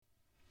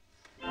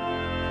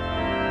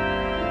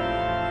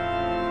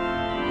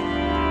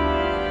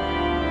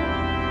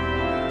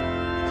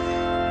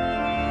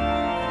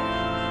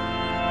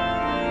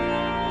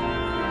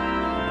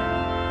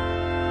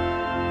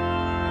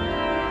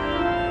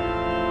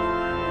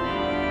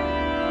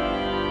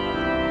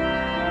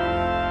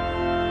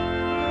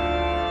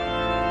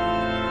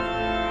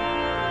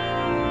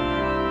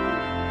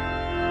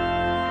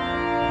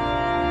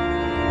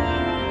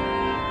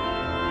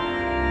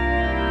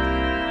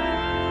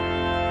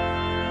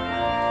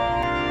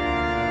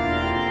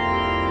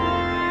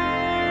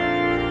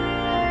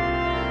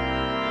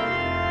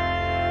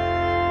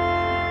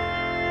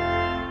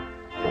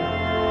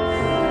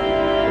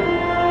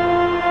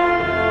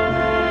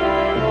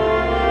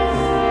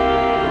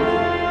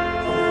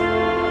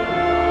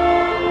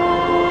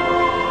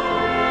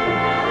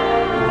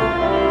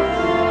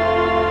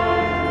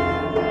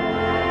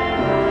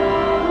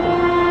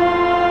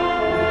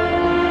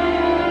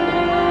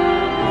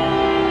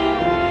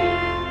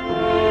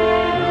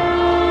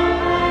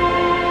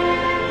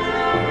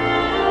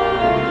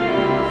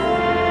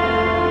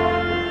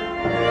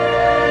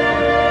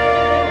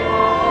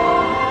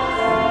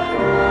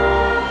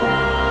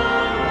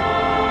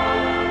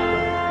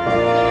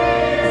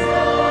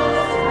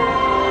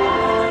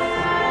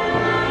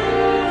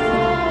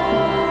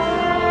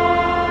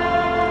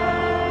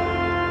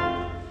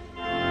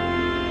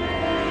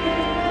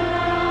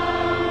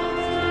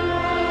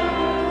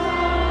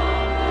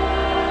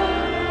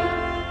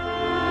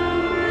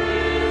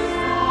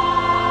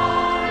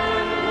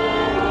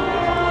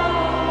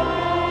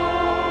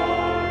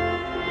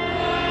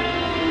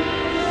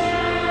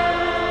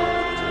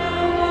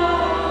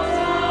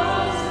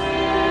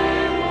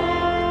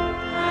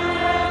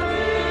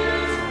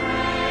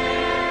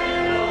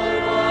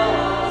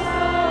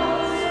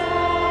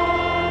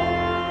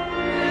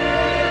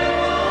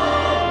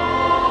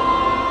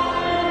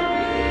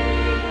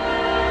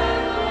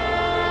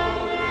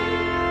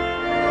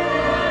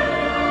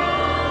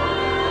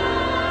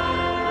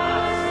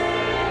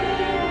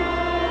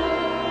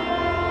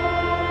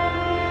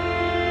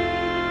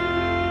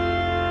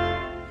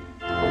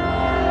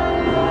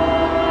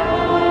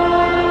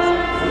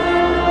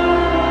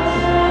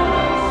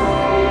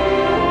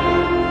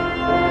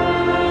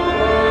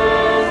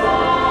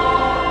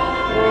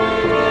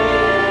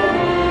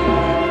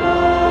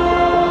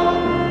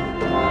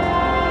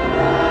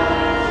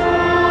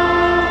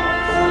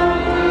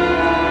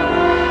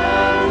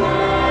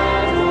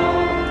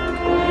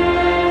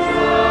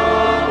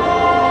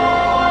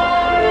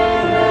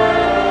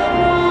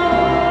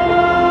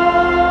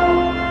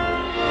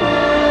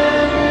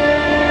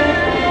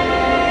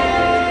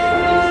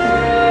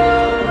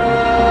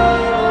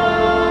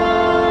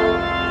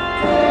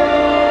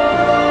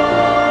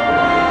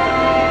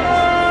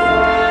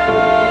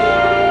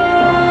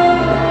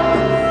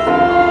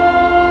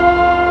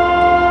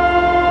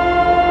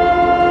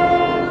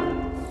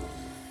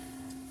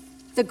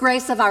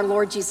grace of our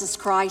Lord Jesus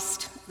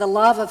Christ, the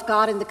love of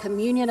God, and the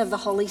communion of the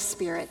Holy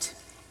Spirit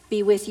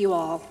be with you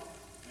all.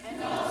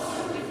 And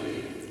also with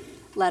you.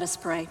 Let us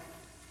pray.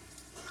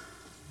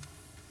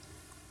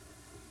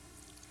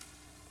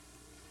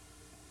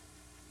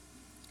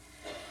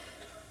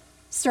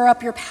 Stir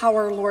up your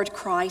power, Lord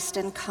Christ,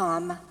 and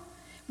come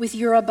with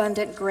your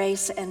abundant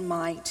grace and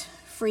might.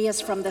 Free us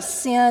from the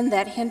sin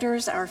that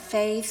hinders our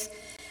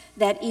faith,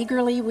 that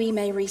eagerly we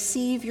may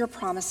receive your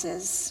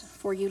promises.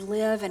 For you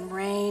live and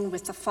reign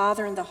with the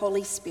Father and the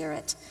Holy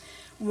Spirit,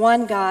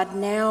 one God,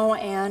 now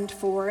and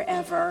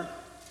forever.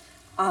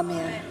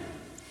 Amen.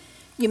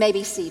 You may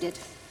be seated.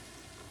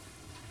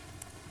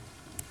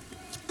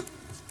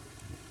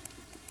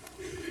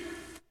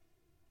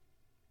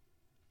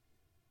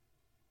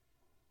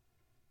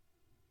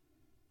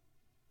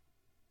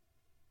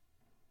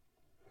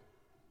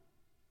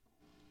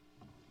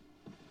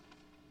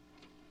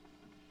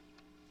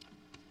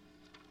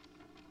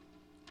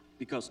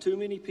 Because too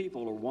many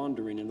people are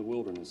wandering in the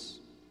wilderness,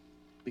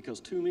 because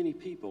too many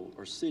people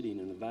are sitting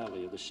in the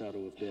valley of the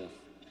shadow of death,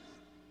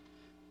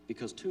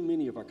 because too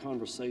many of our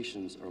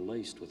conversations are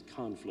laced with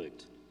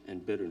conflict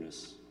and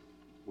bitterness,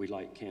 we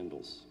light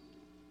candles.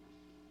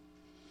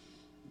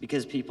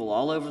 Because people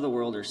all over the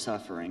world are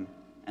suffering,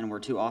 and we're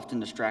too often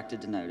distracted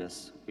to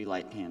notice, we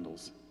light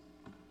candles.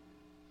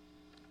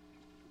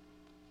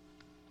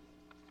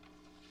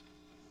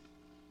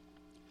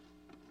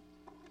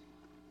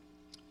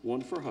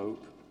 One for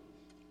hope,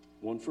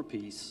 one for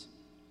peace,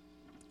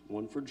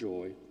 one for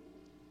joy,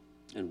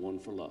 and one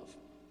for love.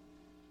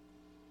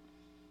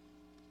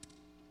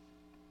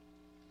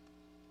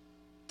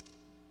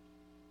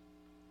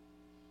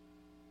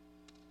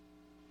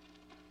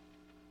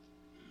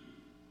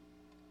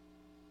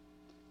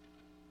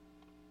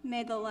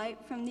 May the light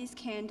from these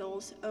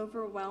candles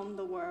overwhelm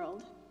the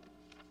world.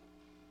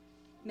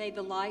 May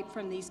the light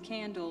from these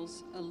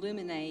candles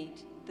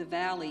illuminate the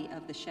valley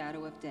of the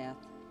shadow of death.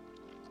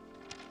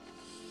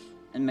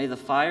 And may the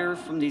fire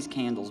from these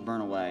candles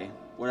burn away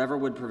whatever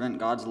would prevent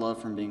God's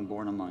love from being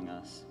born among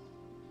us.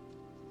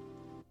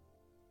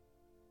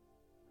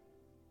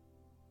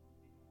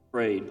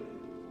 Prayed,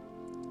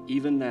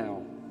 even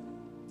now,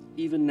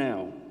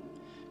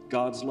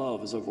 God's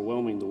love is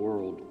overwhelming the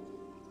world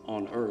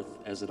on earth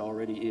as it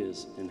already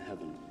is in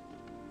heaven.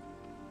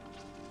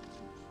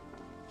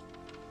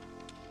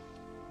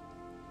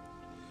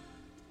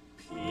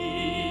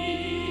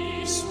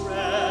 Peace,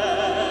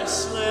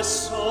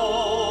 restless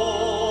soul.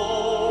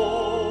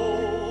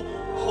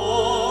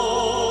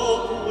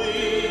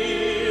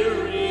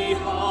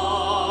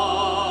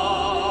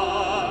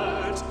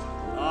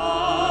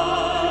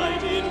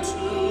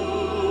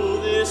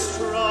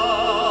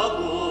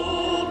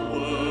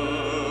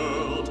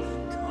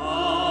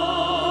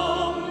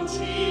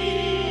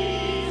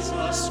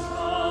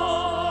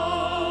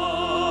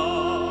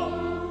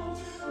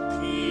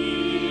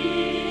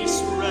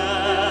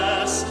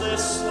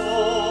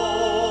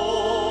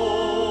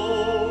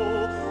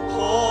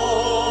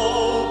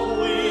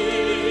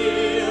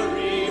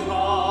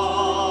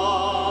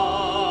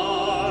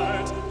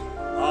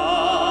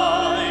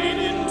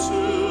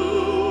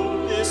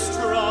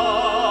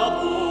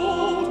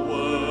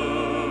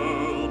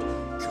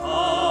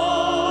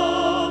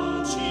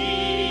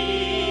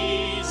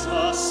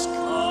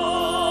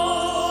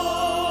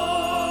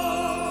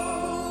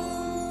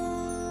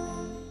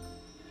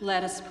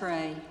 Let us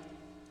pray.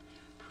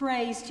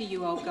 Praise to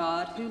you, O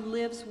God, who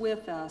lives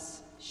with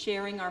us,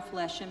 sharing our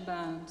flesh and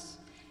bones.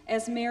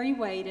 As Mary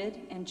waited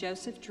and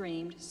Joseph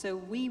dreamed, so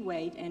we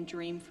wait and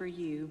dream for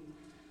you.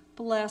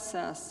 Bless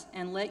us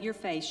and let your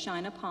face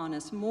shine upon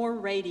us, more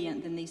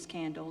radiant than these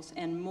candles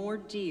and more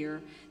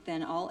dear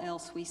than all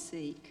else we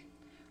seek.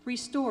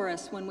 Restore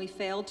us when we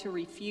fail to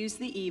refuse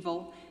the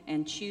evil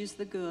and choose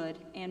the good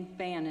and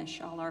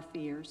banish all our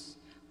fears.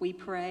 We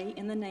pray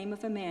in the name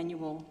of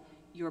Emmanuel,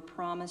 your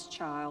promised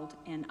child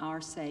and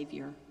our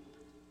Savior.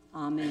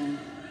 Amen.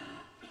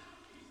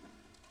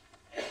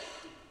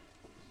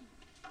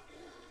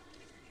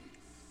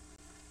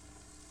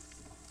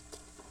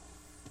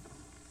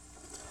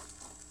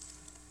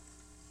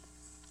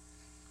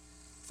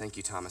 Thank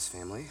you, Thomas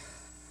family.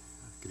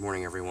 Good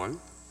morning, everyone.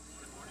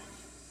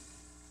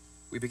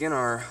 We begin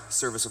our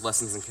service of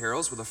lessons and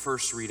carols with a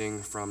first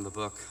reading from the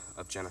book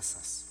of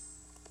Genesis.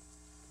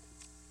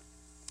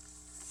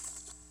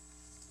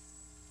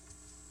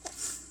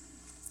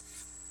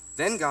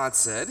 Then God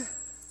said,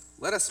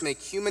 "Let us make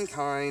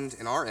humankind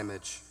in our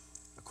image,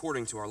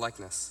 according to our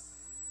likeness,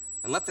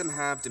 and let them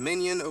have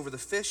dominion over the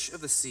fish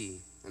of the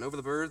sea, and over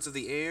the birds of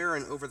the air,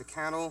 and over the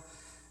cattle,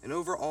 and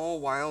over all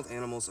wild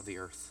animals of the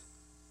earth,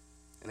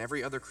 and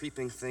every other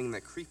creeping thing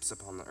that creeps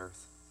upon the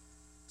earth."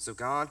 So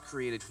God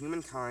created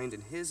humankind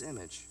in his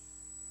image.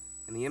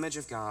 In the image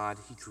of God,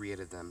 he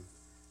created them.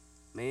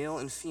 Male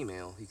and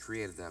female, he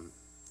created them.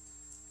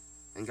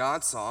 And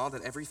God saw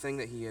that everything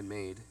that he had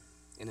made,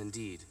 and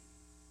indeed,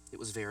 it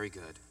was very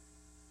good.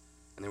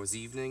 And there was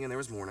evening and there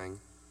was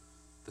morning,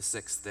 the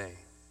sixth day.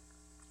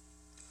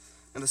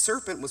 And the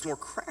serpent was more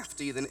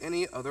crafty than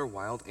any other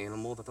wild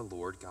animal that the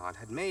Lord God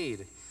had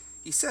made.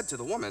 He said to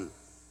the woman,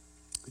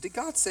 "Did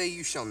God say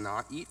you shall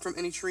not eat from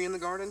any tree in the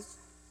garden?"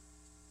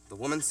 The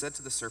woman said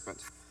to the serpent,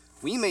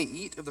 "We may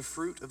eat of the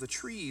fruit of the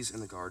trees in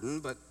the garden,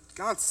 but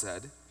God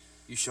said,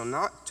 you shall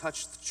not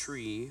touch the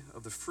tree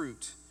of the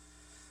fruit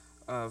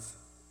of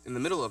in the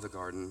middle of the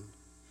garden,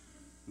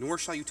 nor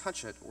shall you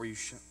touch it, or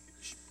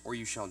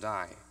you shall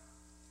die."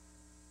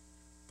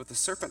 But the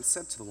serpent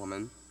said to the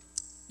woman,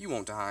 "You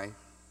won't die,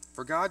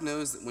 for God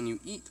knows that when you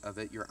eat of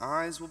it, your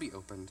eyes will be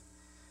opened,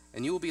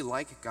 and you will be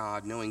like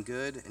God, knowing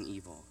good and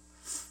evil."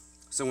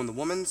 So when the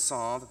woman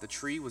saw that the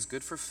tree was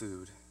good for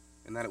food,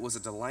 and that it was a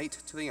delight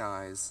to the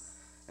eyes,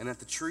 and that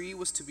the tree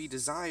was to be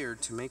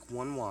desired to make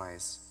one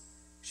wise,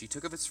 she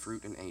took of its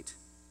fruit and ate.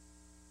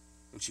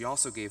 And she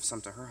also gave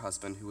some to her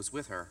husband who was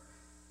with her,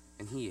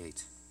 and he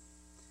ate.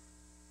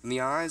 And the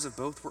eyes of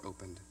both were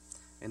opened,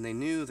 and they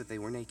knew that they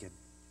were naked.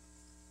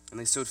 And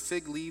they sewed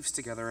fig leaves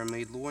together and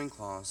made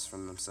loincloths for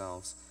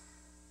themselves.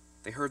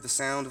 They heard the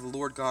sound of the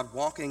Lord God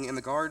walking in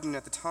the garden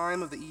at the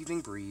time of the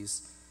evening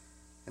breeze,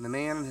 and the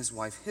man and his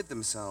wife hid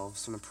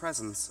themselves from the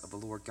presence of the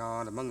Lord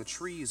God among the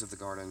trees of the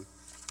garden.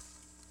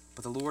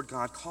 But the Lord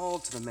God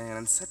called to the man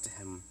and said to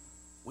him,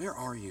 "Where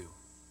are you?"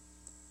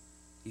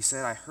 He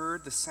said, "I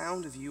heard the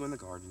sound of you in the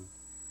garden,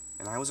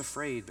 and I was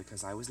afraid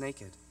because I was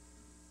naked,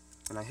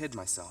 and I hid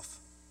myself."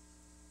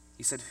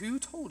 He said, "Who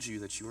told you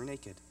that you were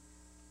naked?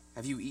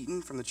 Have you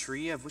eaten from the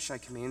tree of which I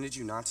commanded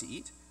you not to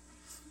eat?"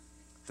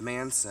 The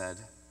man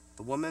said,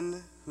 "The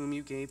woman whom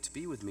you gave to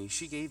be with me,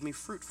 she gave me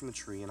fruit from the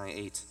tree, and I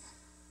ate."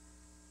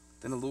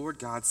 Then the Lord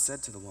God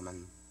said to the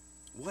woman,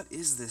 "What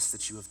is this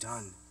that you have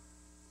done?"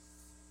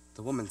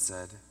 The woman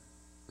said,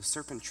 "The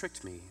serpent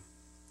tricked me,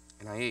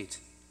 and I ate."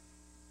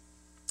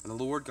 And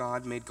the Lord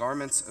God made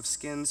garments of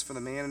skins for the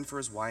man and for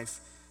his wife,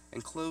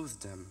 and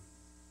clothed them.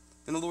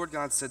 Then the Lord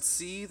God said,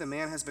 "See, the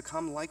man has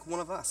become like one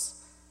of us,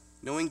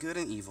 knowing good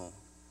and evil.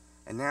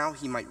 And now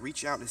he might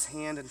reach out his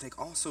hand and take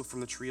also from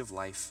the tree of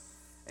life,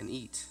 and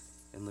eat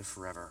and live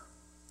forever."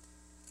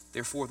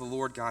 Therefore the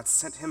Lord God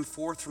sent him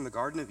forth from the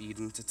Garden of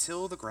Eden to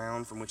till the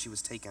ground from which he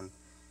was taken.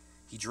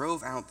 He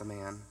drove out the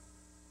man,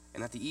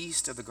 and at the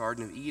east of the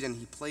Garden of Eden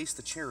he placed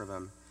the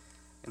cherubim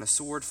and a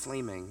sword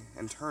flaming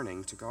and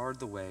turning to guard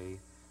the way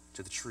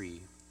to the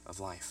tree of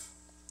life.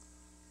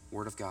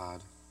 Word of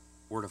God,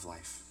 word of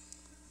life.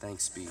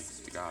 Thanks be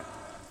to God.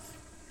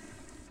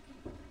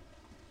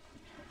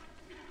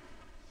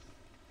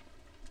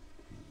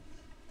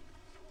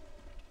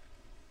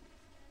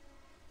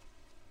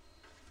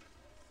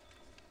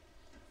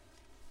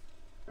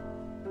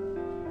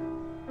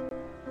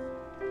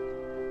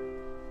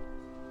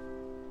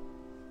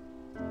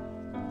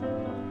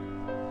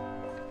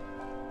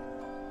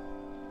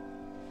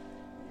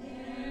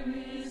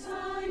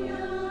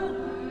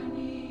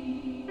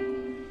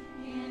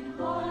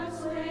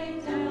 Hearts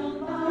weighed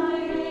down by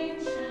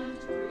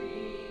ancient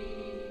grief.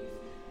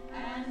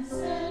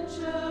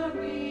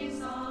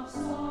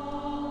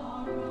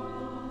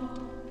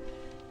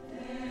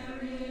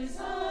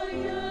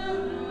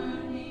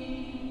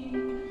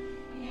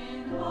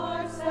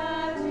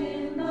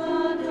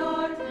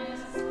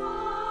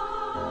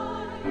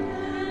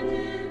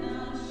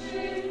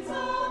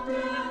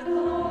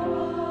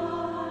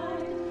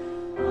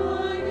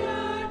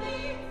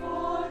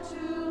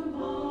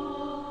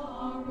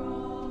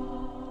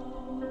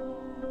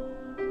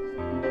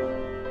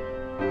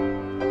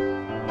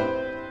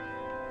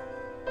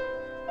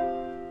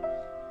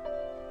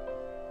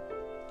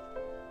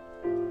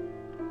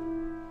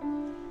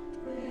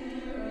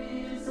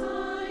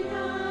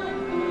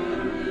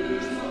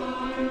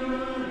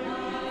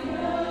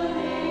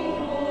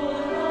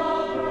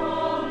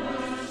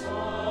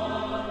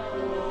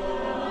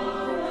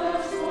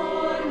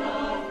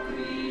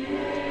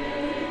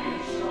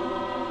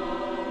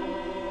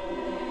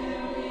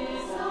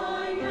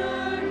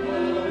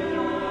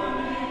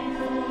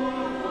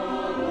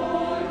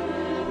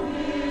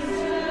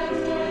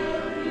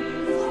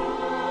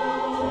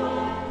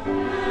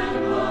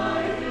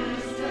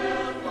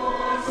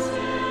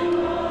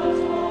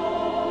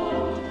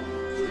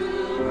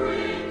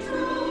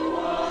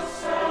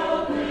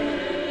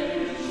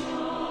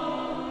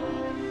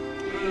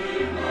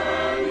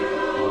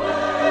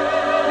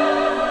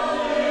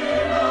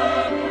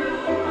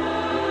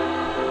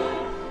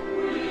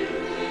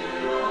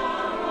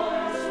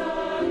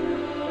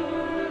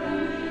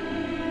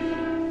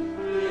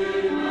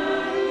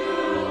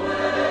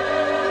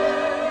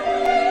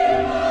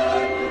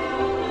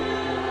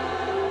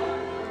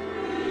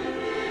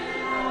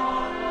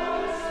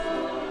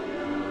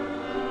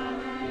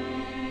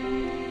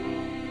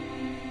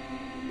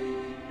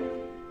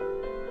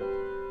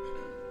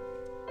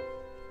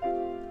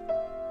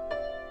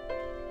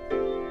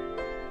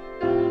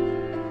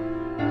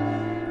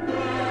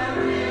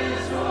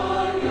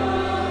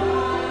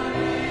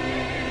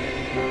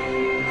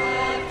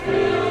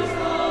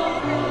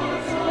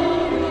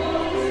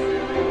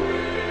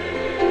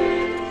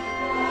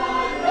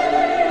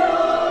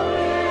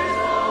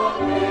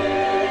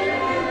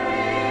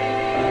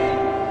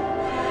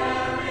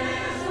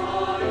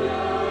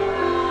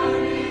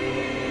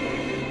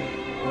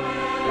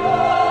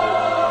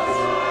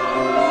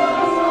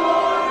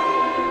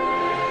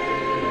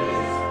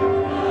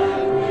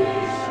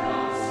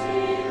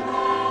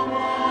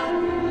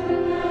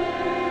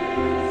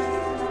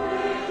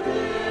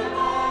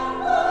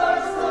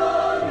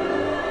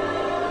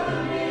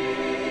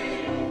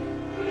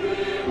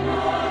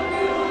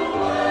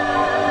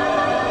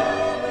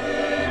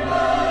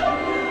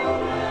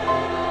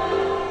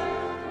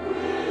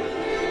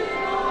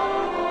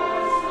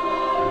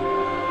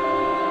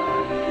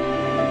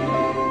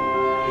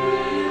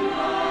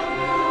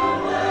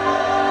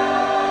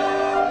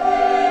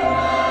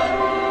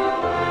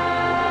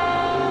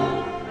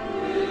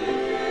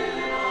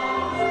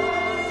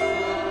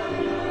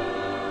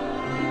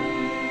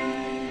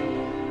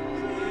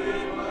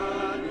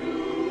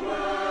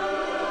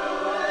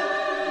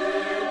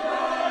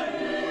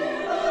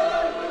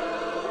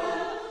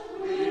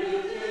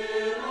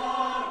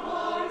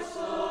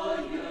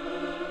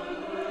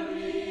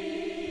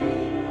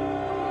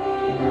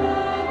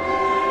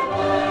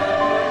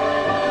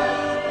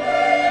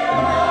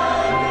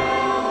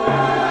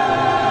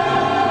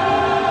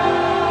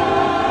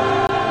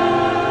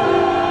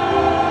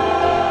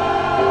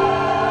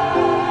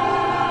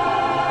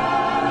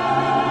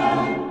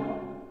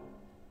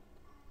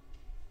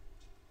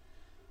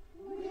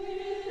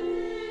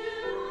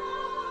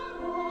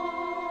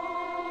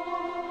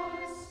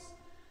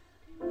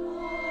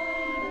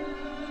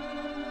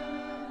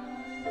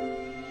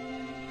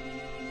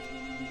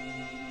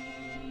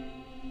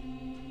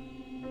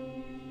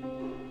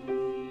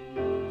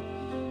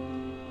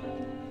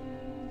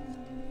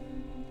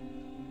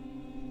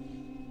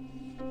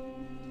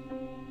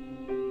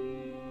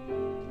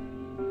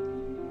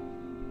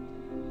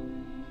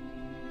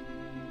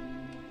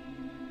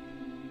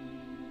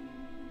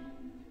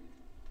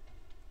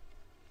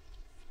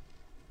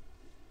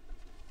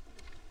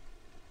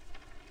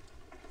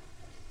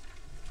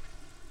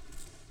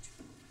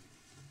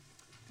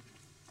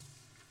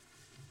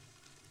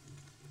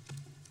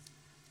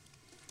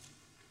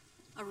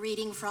 A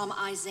reading from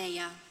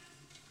Isaiah.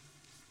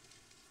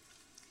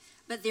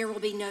 But there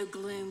will be no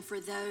gloom for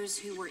those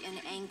who were in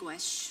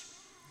anguish.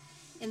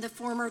 In the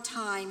former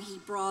time he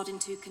brought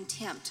into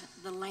contempt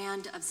the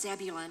land of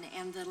Zebulun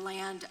and the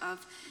land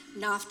of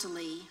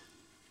Naphtali.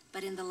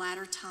 But in the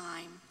latter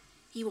time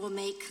he will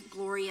make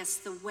glorious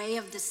the way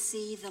of the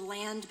sea, the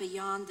land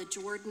beyond the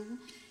Jordan,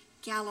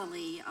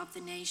 Galilee of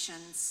the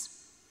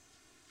nations.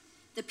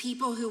 The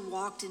people who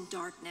walked in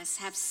darkness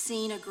have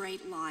seen a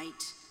great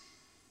light.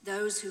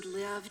 Those who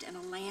lived in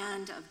a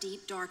land of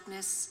deep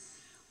darkness,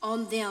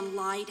 on them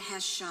light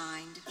has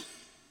shined.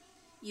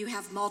 You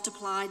have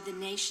multiplied the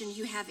nation,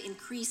 you have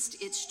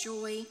increased its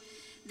joy.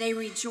 They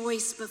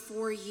rejoice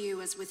before you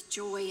as with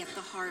joy at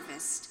the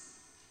harvest,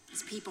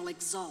 as people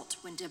exult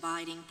when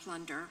dividing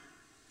plunder.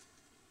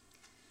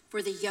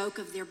 For the yoke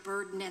of their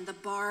burden and the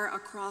bar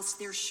across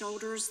their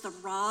shoulders, the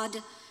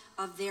rod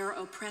of their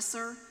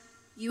oppressor,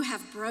 you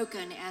have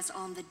broken as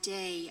on the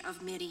day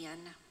of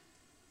Midian.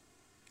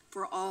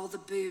 For all the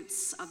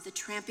boots of the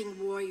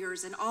tramping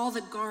warriors and all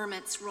the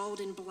garments rolled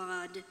in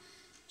blood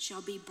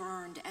shall be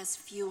burned as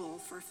fuel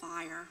for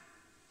fire.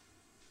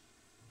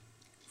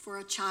 For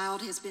a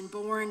child has been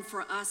born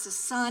for us, a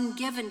son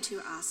given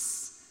to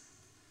us.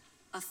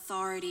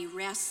 Authority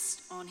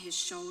rests on his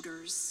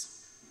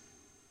shoulders,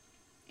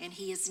 and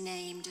he is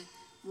named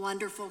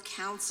Wonderful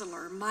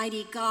Counselor,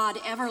 Mighty God,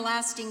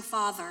 Everlasting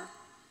Father,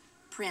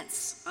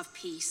 Prince of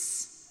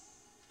Peace.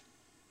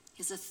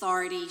 His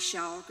authority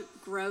shall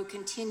grow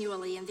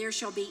continually, and there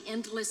shall be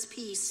endless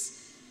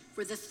peace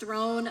for the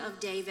throne of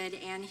David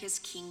and his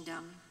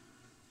kingdom.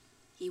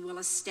 He will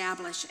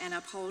establish and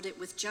uphold it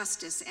with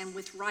justice and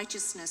with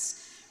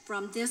righteousness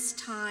from this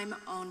time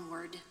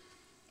onward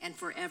and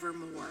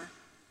forevermore.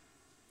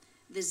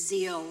 The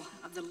zeal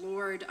of the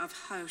Lord of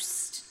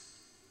hosts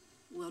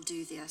will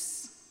do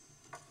this.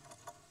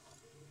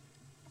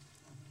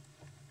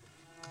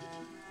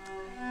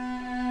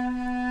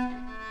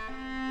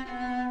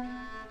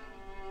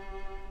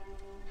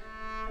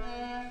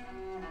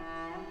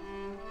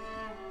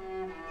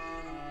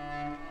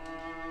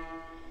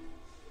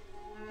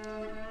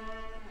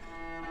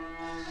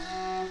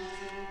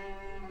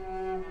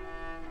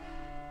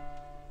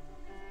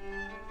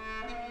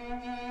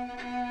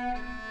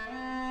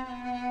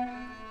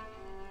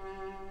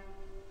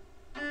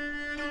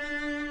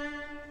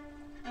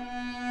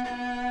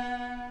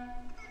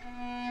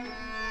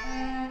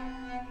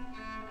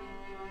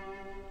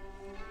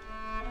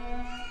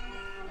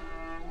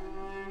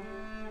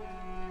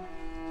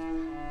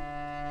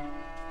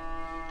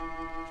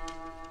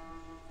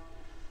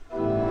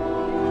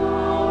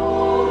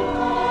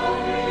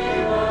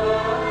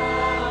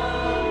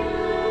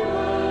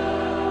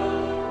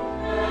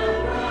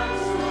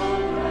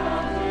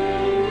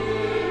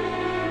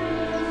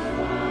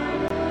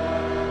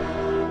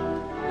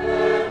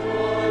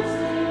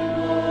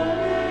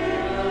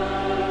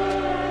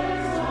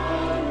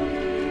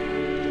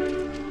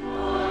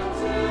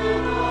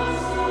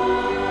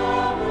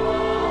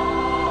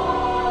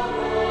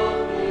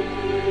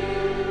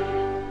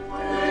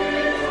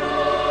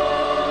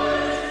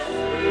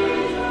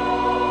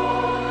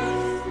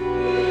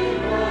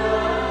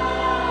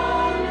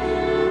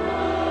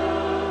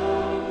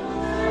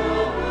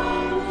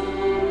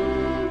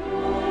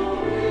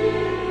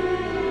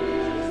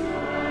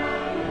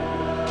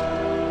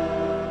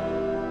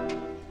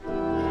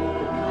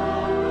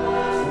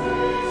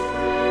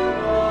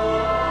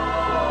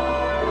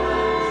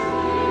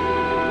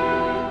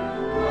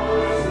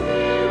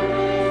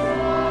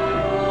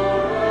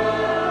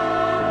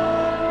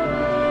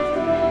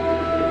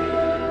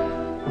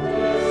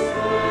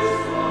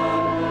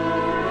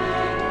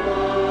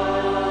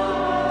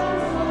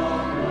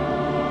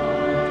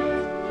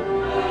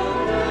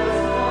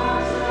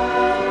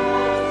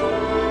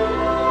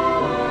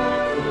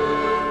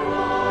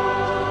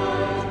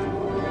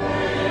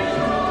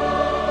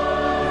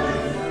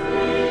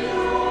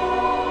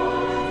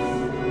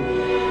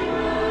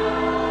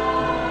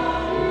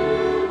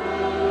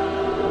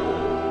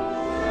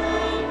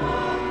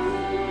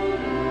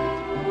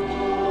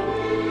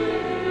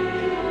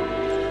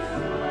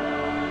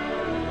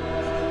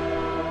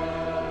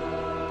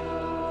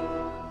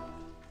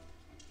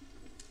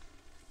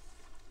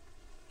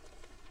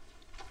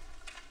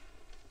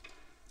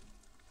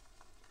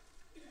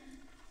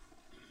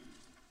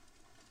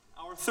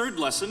 Our third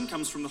lesson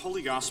comes from the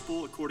Holy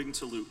Gospel according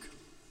to Luke.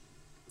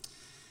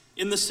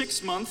 In the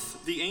 6th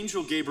month, the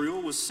angel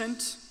Gabriel was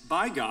sent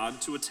by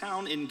God to a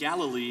town in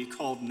Galilee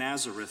called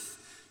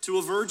Nazareth, to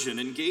a virgin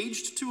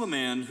engaged to a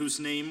man whose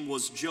name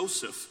was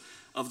Joseph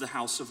of the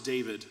house of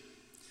David.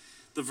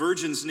 The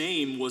virgin's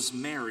name was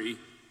Mary.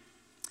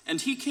 And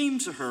he came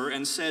to her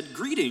and said,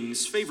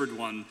 "Greetings, favored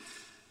one,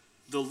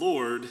 the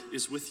Lord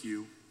is with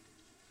you."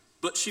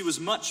 But she was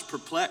much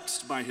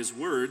perplexed by his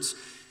words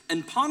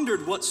and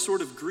pondered what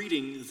sort of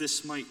greeting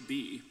this might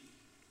be.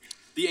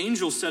 The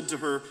angel said to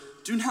her,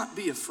 "Do not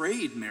be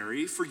afraid,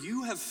 Mary, for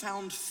you have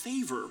found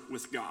favor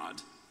with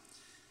God.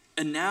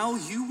 And now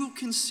you will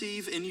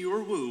conceive in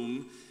your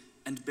womb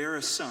and bear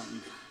a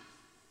son,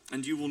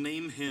 and you will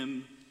name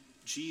him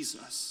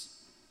Jesus.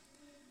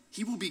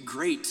 He will be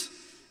great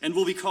and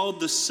will be called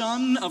the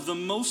Son of the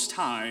Most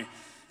High,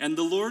 and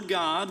the Lord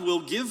God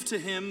will give to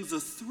him the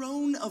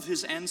throne of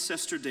his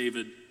ancestor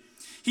David.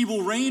 He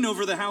will reign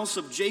over the house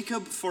of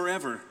Jacob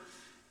forever,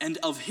 and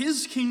of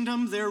his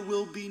kingdom there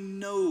will be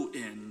no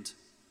end.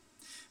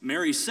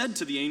 Mary said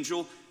to the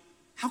angel,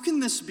 "How can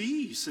this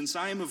be, since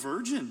I am a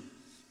virgin?"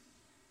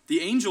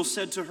 The angel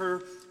said to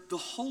her, "The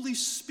Holy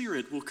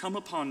Spirit will come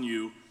upon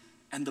you,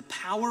 and the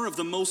power of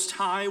the Most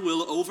High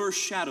will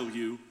overshadow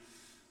you.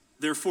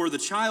 Therefore, the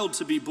child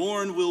to be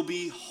born will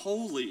be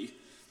holy.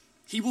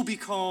 He will be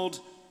called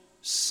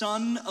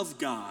Son of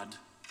God."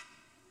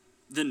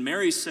 Then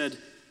Mary said,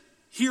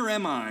 "Here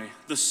am I,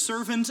 the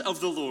servant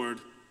of the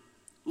Lord.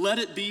 Let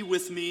it be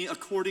with me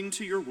according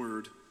to your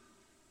word."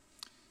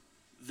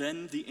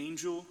 Then the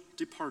angel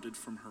departed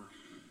from her.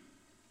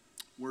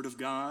 Word of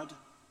God,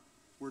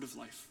 word of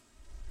life.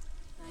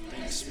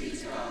 Thanks be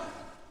to God.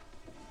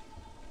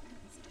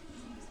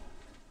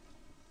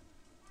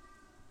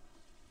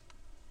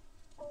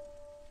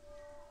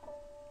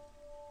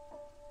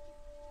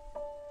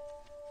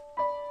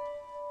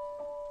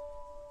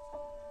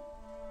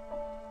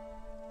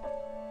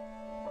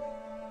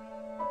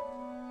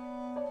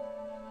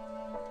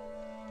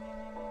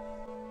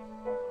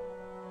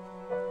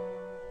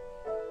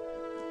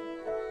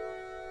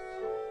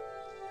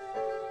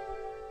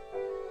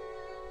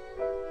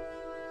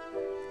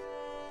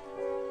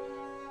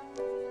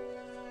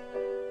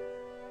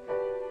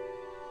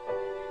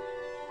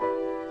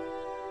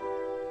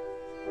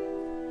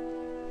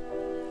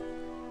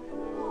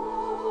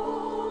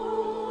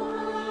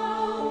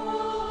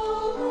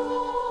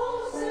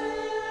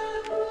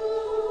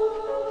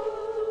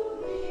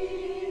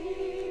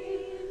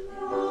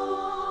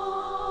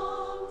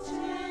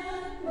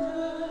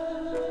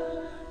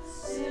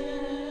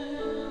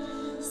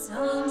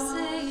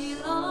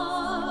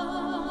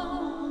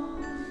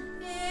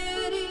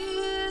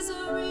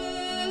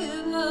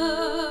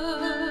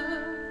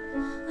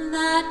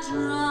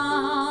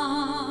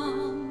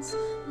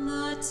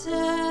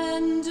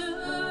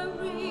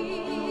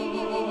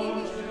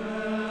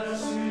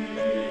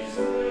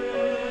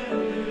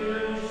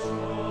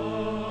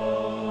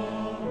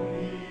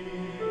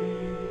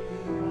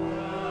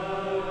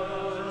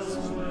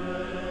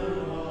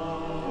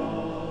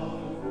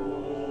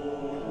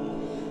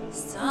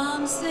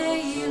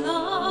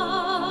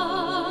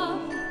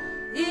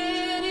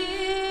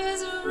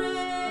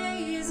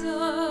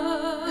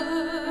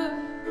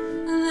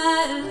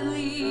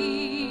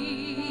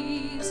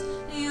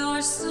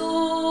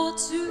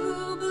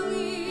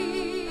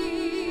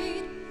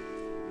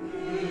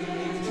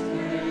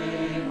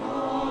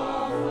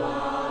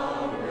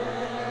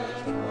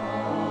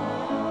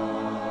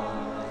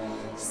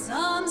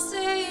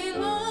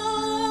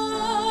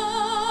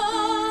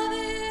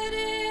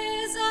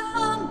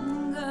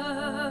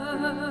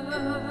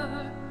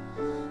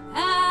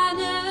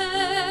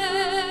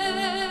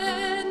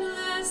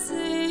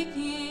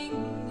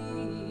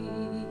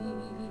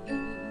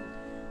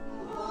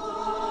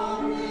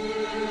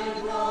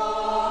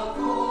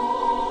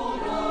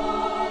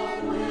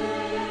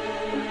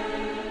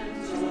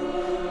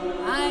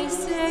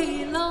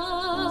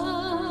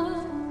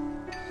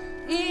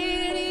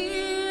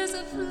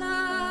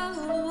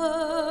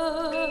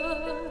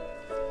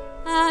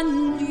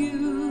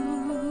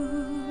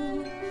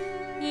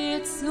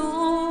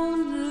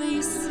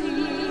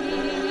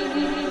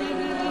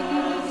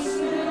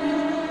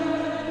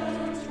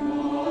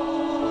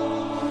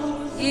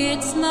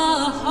 It's the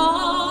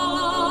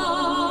heart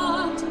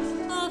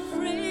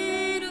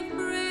afraid of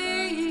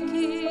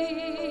breaking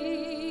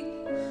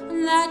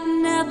that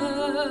never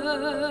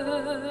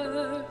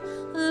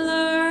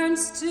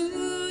learns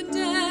to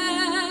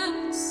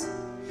dance.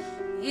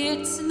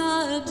 It's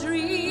the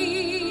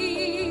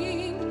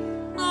dream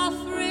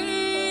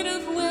afraid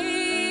of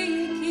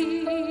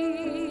waking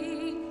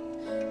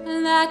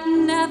that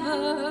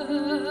never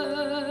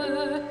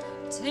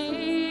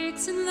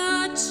takes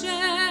the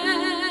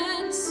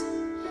chance.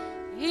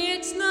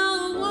 It's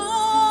the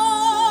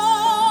one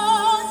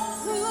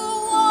who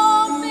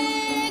won't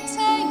be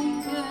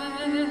taken,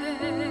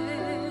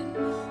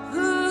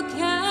 who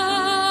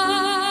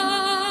cannot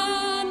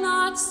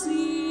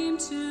seem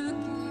to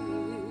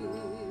give,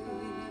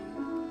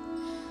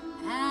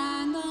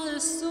 and the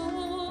soul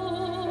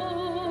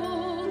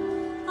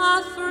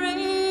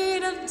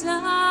afraid of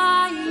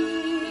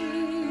dying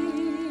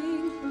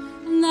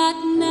that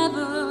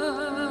never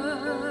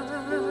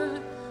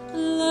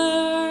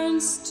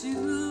learns to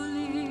live.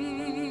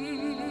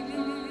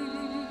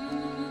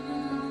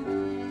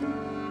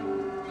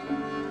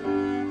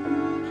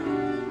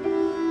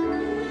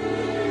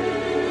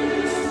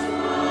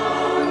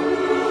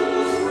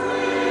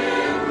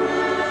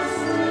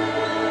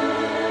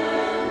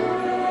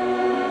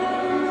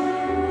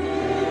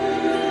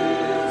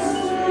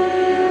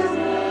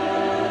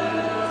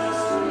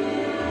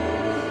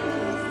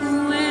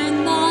 When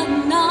the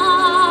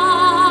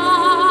night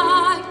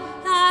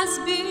has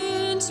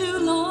been too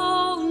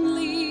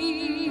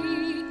lonely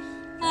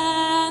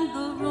and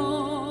the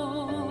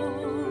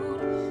road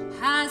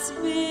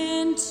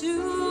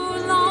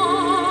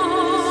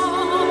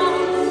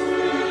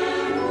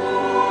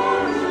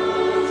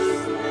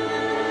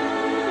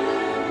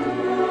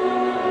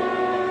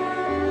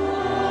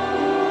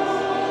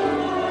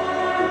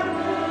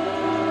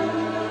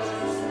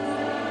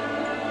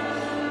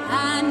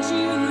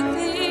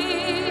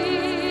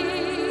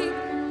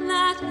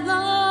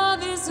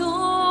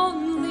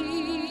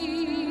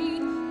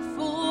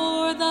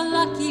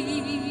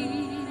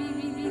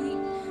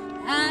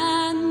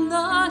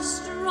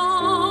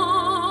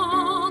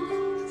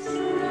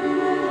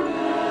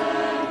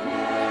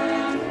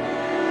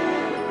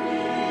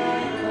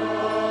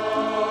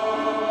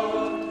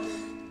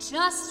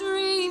Just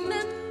remember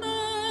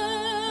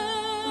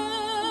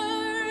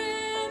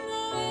in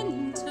the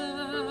winter,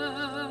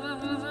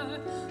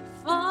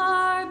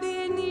 far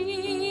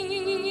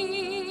beneath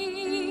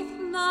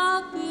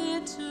the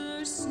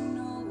bitter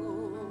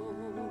snow,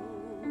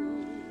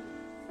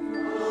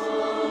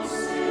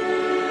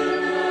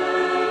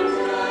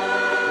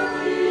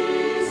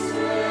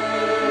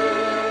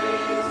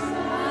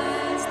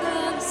 as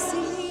the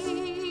sea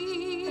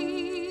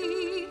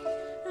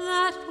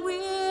that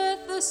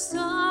with the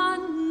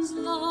sun's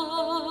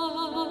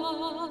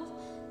love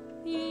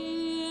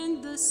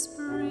in the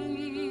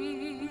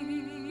spring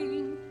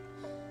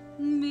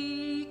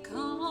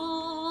becomes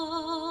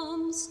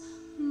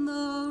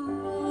the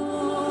rose.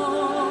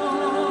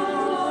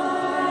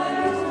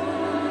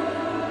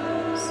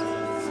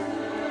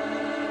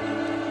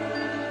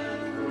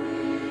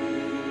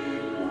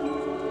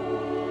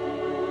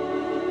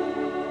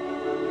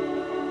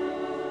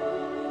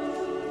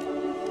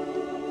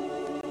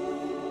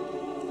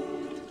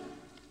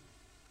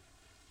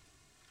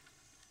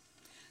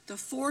 The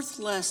fourth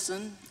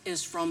lesson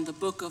is from the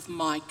book of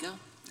Micah.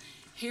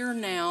 Hear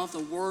now the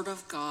word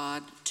of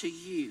God to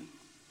you.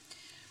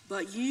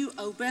 But you,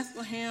 O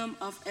Bethlehem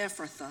of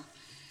Ephrathah,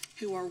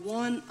 who are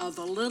one of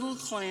the little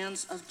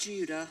clans of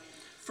Judah,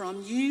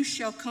 from you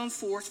shall come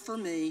forth for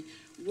me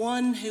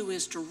one who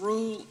is to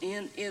rule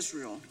in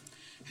Israel,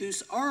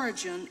 whose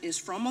origin is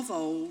from of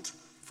old,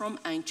 from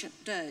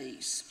ancient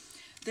days.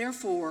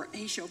 Therefore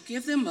he shall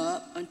give them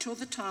up until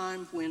the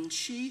time when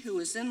she who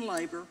is in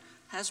labor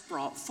has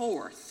brought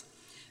forth.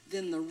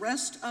 Then the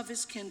rest of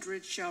his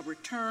kindred shall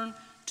return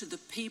to the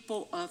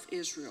people of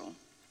Israel.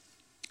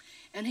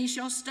 And he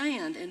shall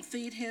stand and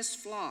feed his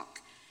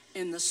flock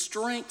in the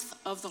strength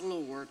of the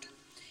Lord,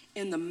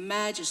 in the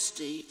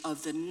majesty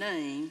of the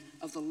name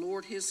of the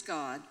Lord his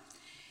God.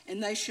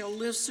 And they shall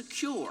live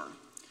secure,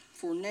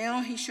 for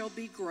now he shall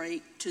be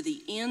great to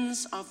the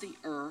ends of the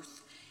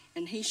earth,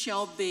 and he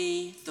shall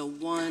be the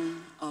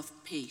one of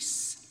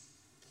peace.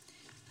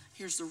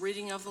 Here's the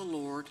reading of the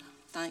Lord.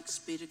 Thanks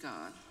be to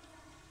God.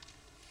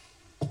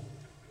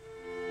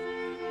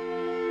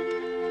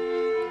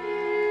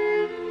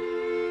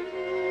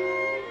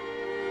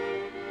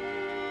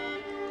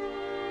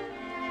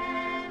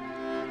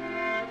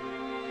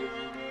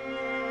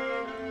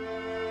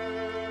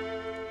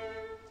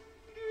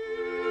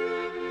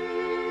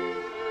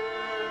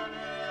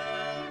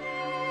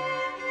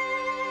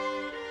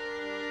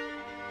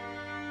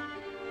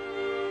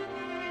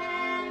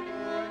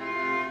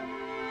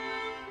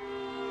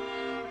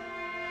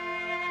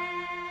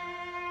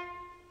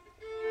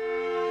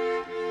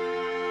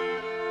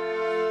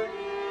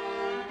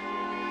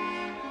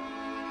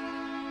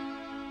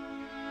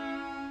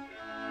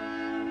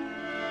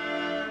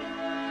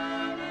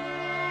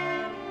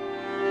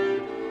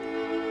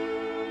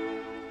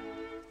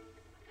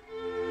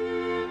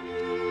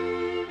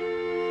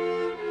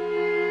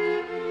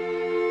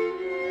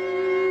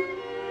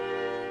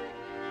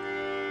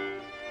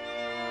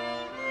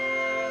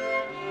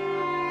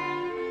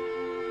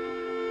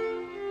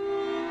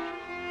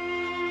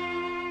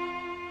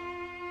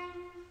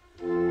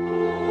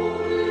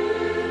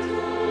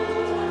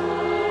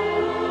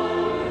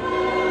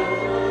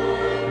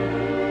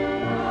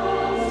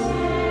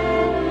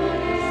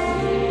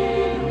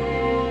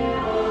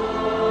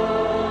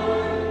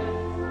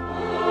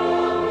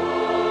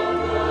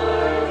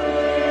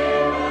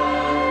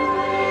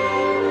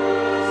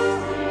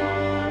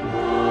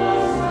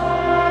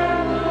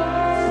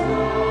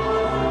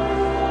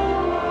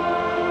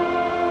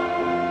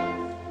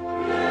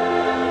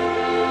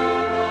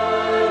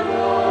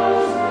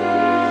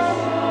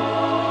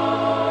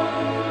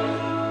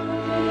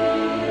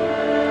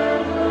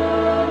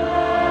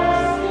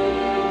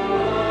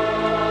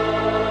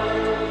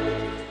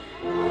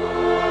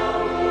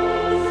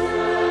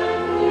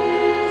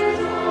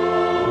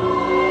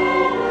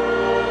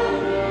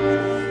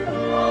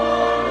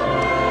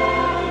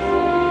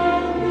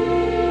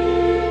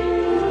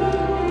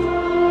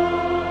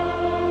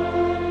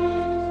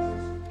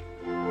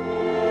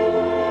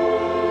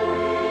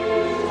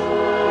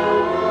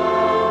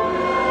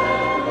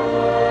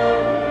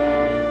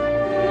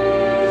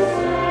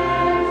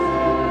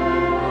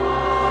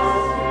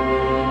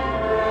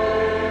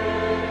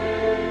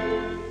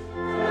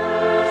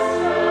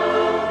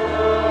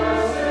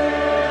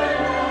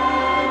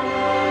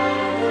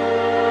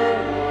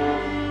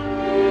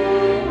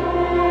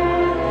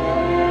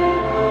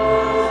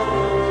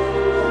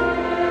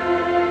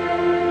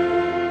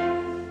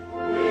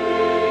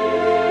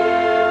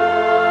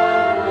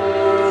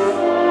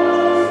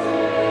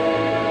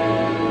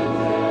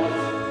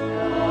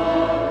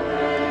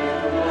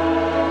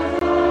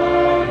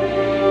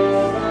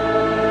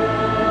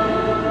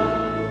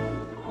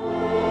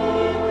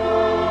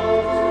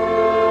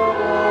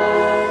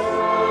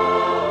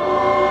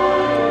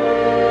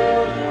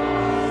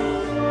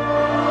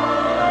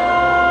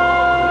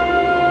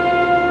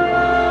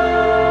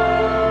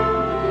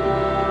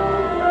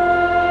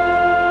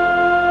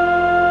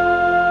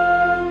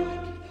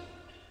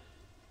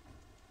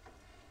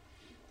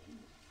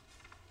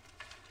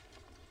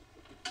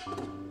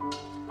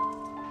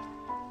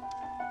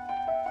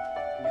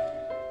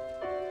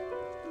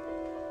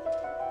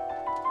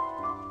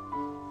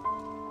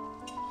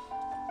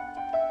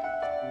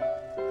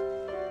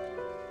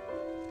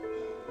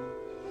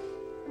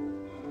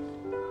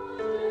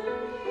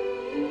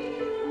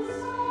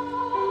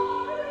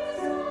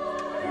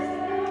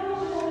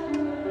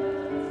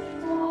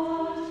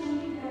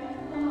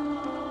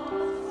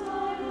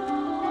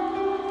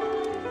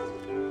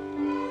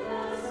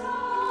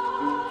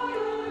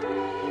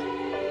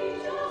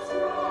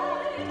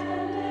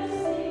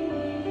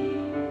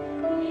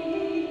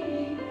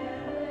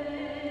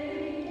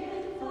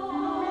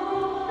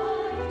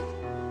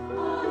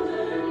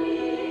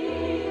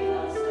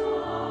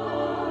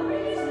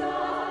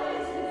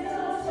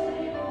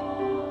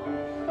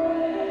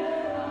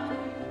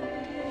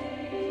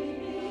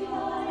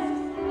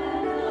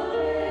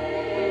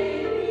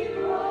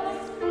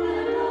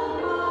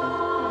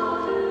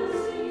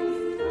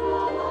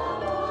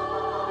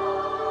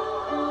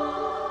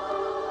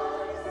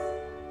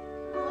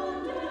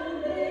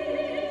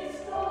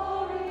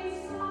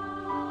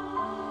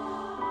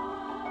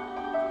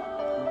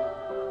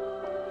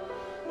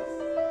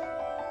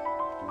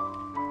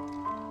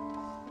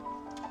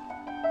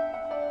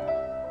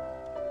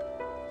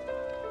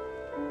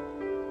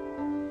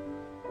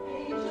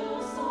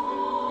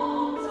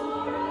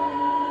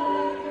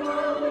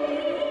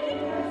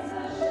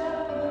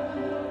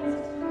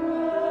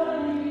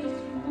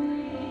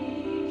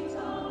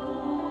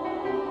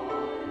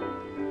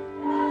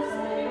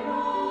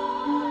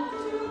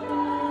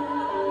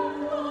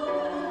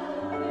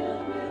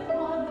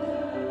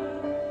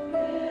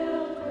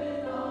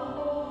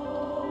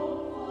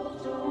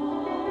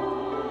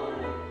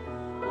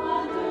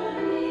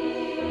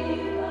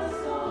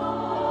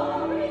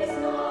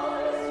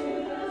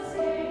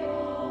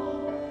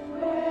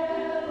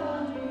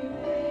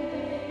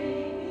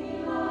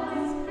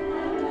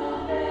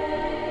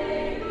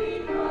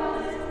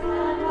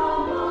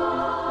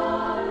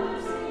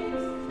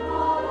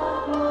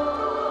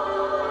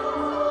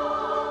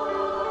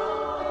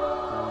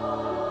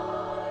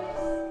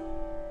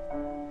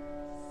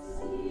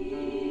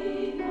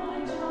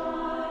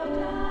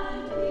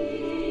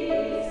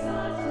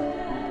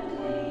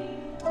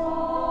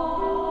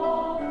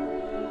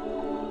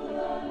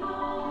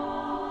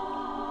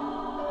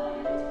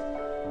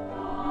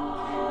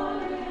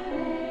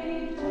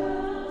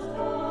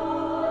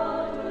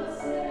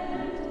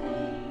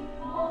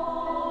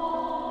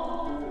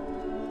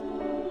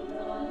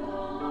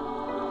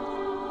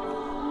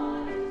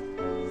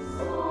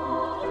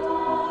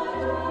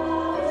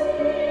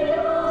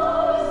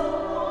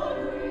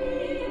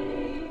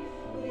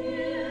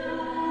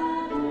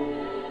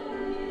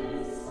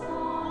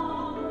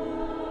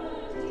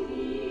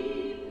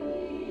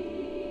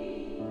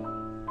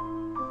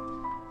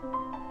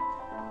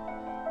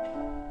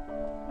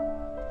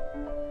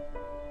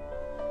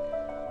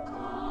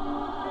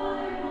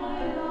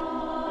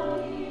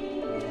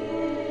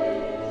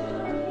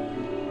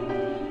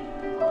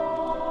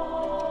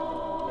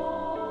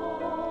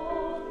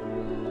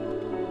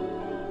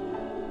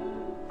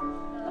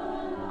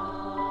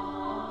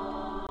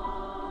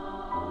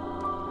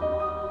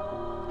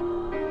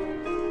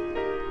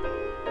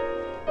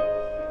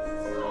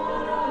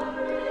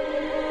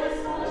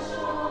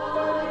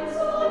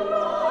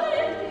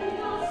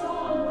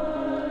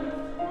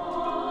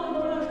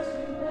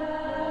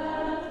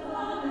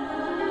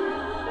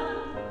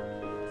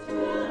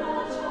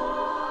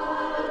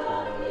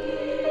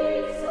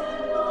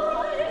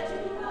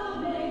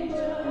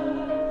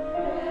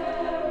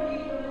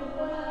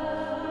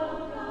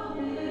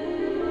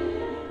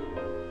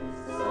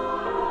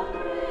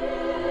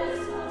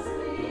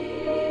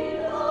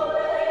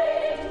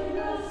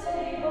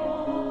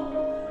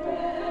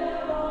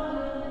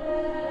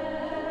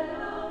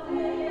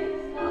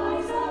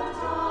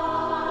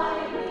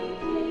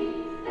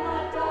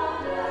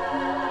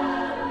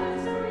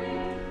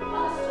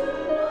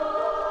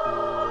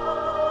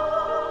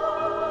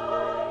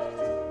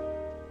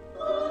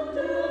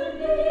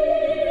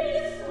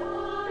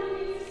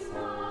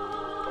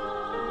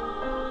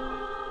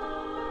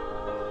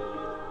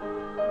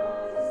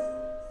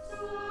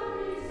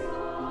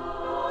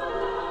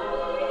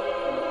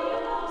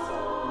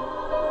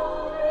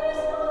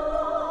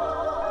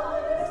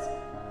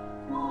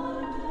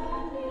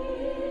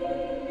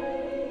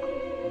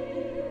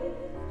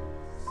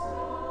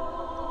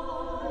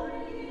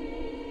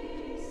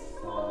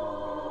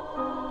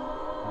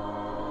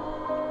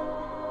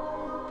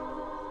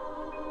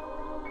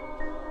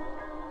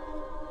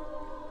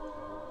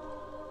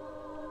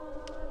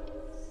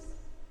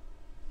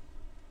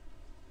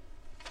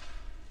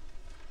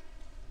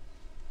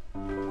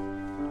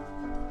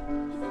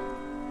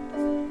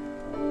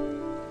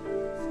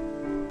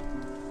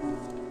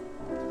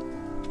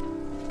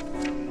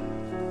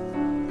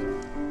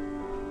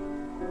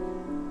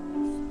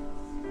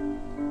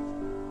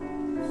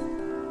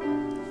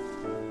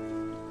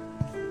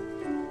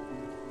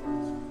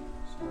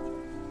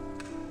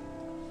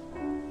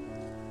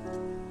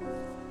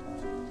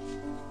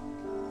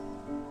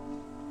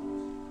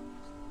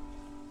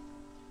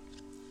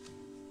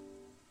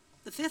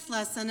 The fifth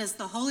lesson is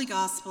the Holy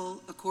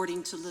Gospel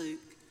according to Luke.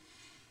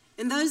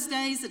 In those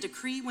days, a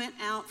decree went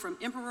out from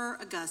Emperor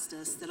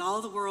Augustus that all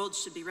the world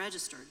should be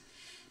registered.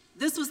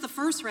 This was the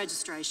first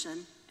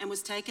registration and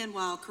was taken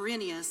while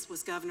Quirinius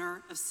was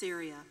governor of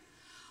Syria.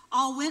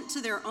 All went to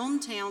their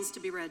own towns to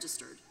be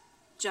registered.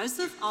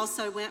 Joseph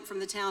also went from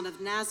the town of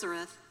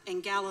Nazareth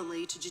in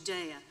Galilee to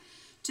Judea,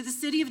 to the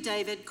city of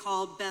David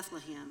called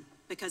Bethlehem,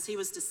 because he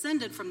was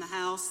descended from the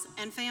house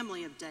and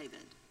family of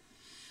David.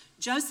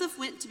 Joseph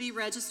went to be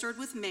registered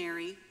with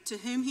Mary, to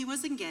whom he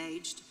was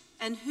engaged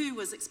and who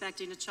was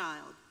expecting a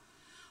child.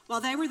 While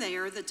they were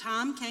there, the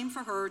time came for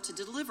her to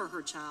deliver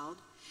her child,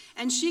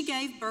 and she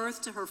gave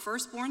birth to her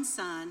firstborn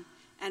son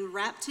and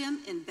wrapped him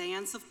in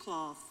bands of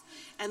cloth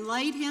and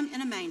laid him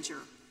in a manger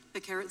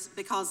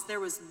because there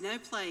was no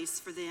place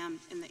for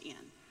them in the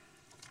inn.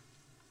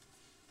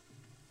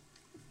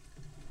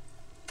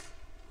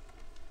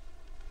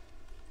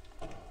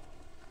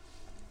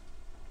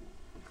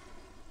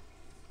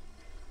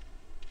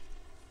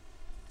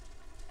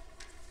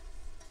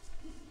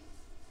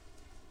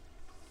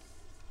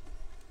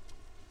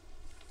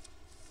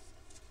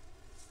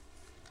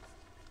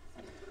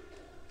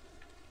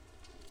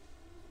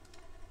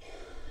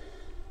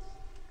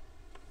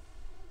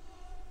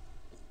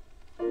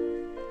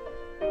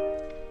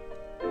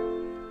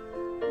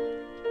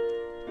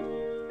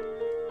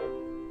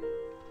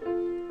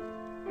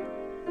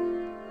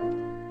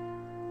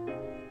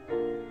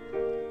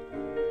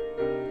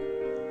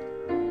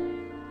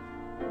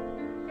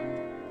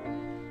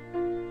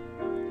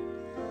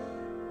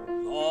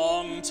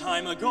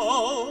 Time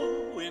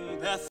ago in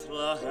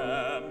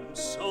Bethlehem,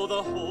 so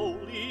the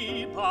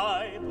Holy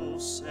Bible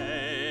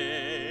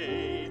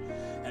say,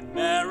 and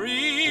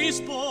Mary's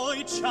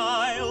boy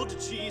child,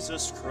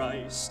 Jesus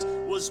Christ,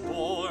 was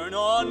born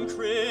on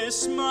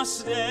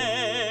Christmas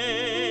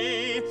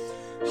Day.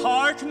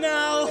 Hark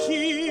now,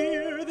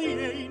 hear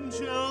the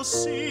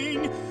angels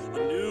sing, a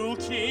new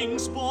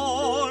king's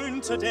born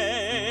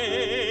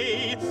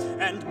today,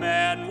 and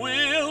man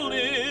will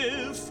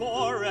live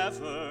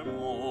forevermore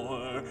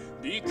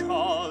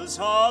because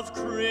of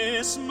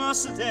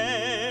Christmas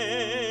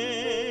Day.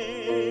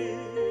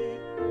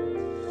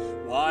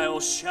 While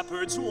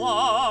shepherds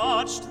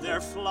watched their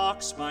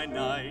flocks by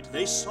night,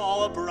 they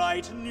saw a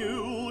bright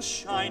new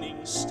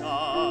shining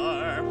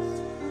star,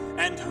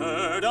 and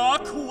heard a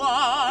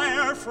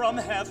choir from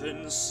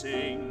heaven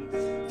sing.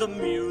 The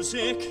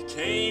music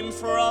came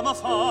from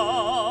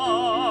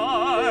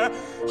afar.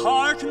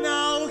 Hark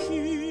now,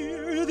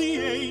 hear the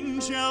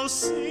angels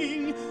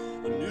sing,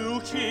 a new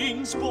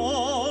king's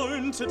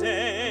born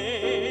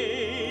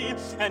today,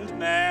 and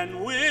man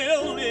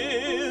will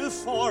live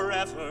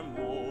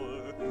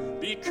forevermore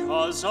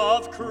because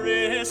of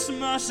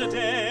Christmas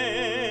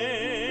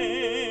Day.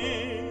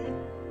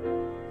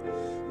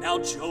 Now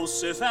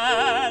Joseph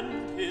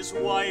and his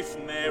wife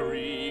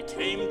Mary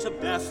came to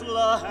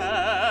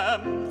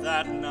Bethlehem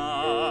that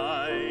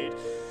night.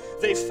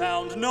 They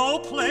found no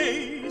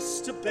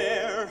place to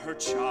bear her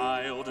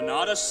child,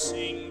 not a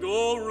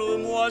single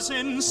room was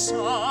in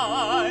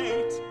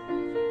sight.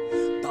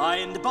 By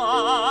and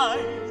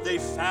by, they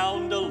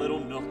found a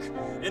little nook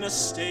in a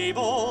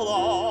stable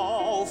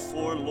all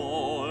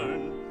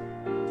forlorn,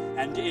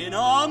 and in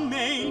a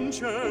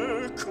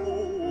manger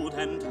cold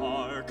and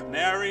dark,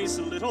 Mary's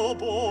little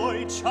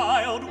boy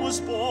child was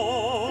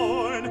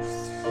born.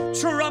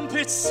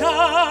 Trumpets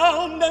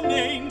sound and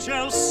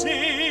angels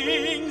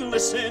sing,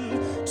 listen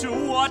to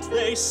what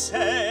they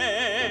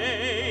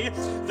say,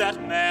 that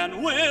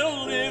man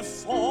will live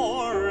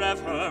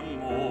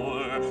forevermore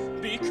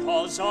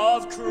because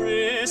of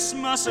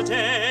Christmas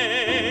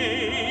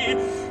Day.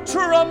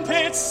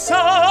 Trumpets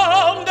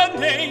sound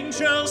and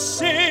angels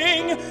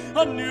sing,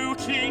 a new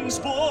king's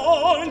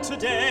born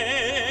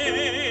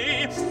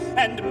today,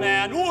 and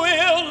man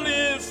will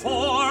live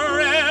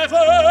forevermore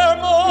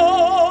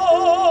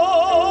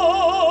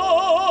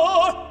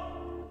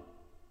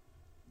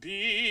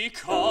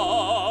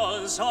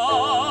because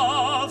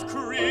of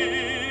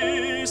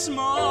Christmas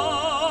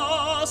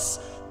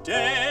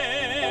Day.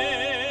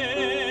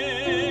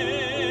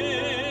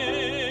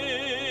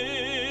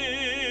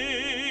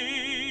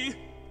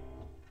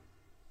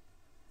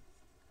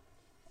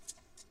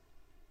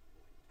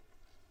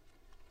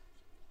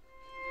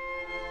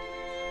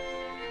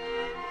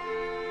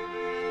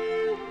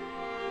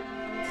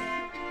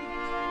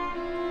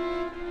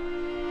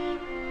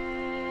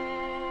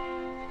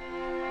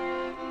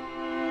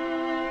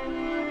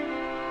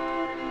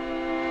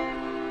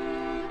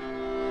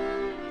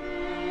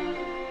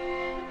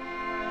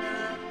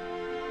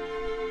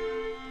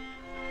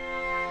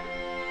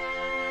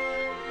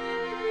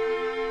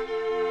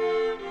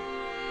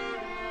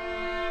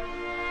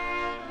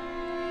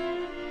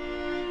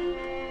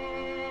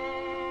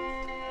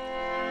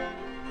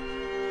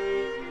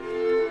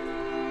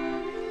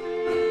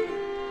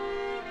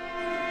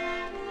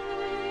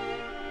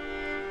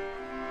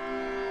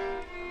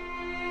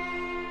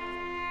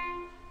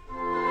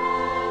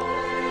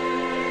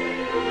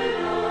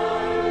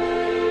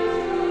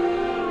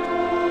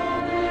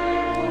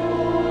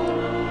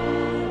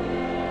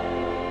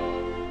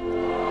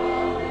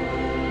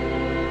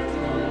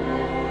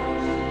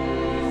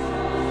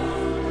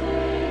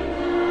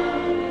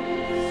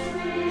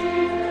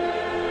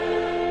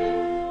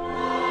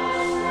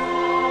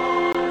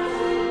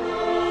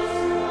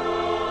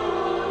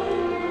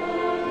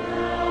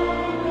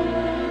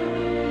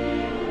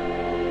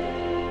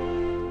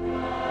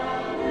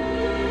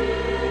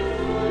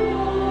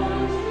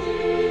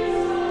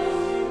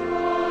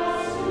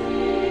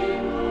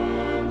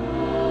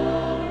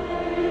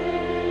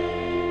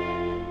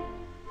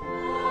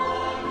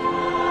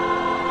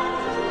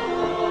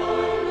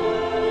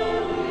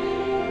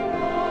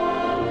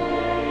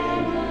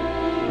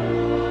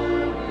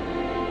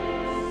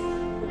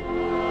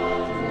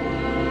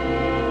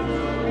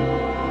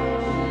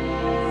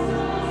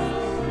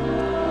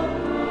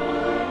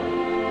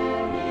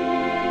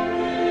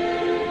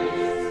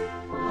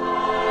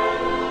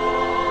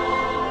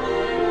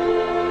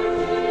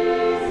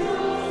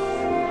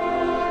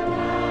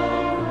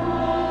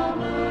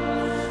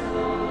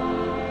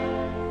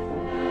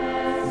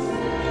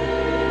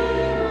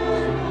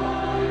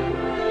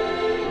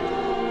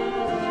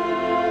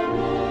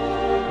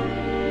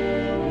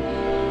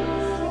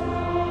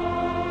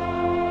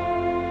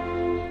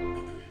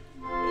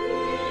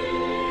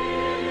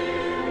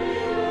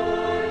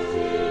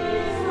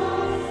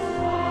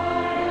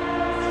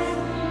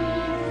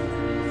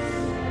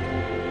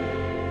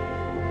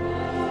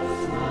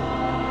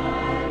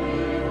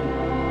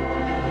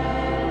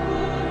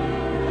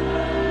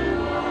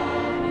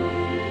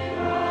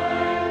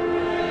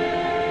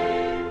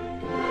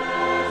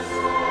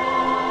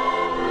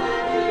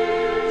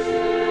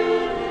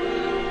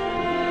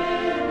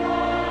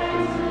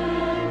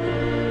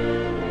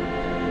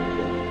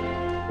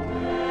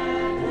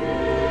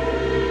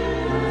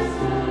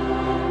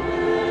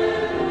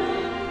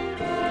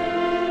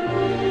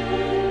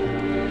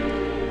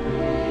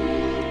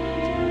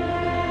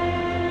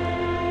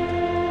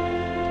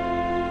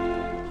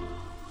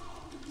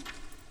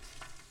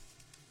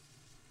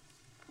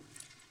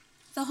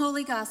 The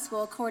Holy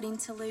Gospel according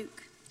to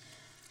Luke.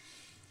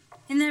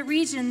 In that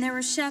region there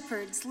were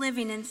shepherds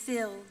living in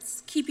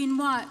fields, keeping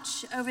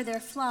watch over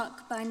their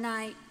flock by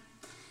night.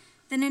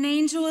 Then an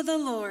angel of the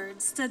Lord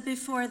stood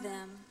before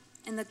them,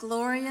 and the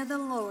glory of the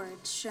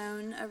Lord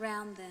shone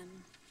around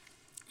them,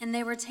 and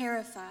they were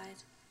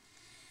terrified.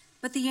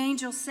 But the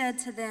angel said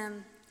to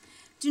them,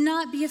 "Do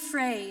not be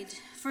afraid,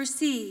 for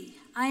see,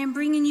 I am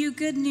bringing you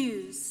good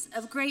news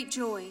of great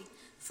joy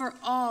for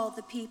all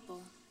the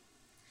people.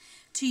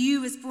 To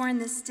you is born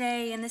this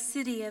day in the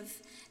city of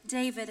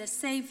David a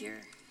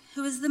Savior,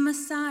 who is the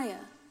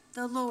Messiah,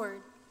 the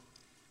Lord.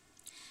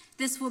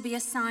 This will be a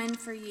sign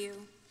for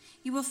you.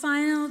 You will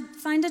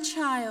find a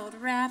child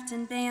wrapped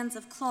in bands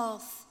of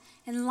cloth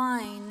and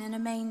lying in a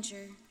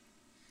manger."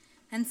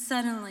 And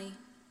suddenly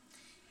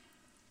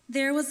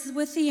there was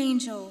with the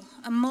angel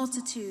a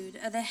multitude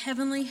of the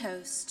heavenly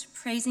host,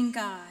 praising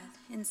God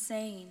and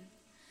saying,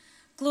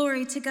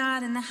 "Glory to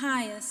God in the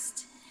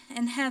highest,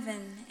 in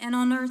heaven, and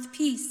on earth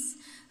peace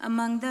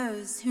among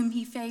those whom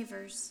he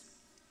favors."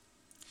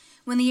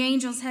 When the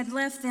angels had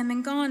left them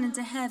and gone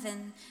into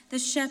heaven, the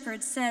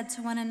shepherds said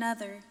to one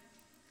another,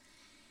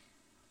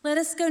 "Let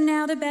us go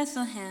now to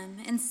Bethlehem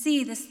and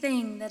see this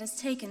thing that has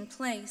taken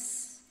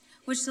place,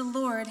 which the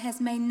Lord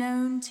has made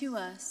known to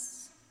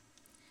us."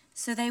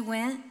 So they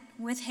went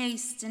with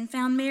haste and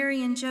found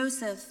Mary and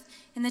Joseph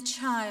and the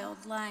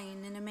child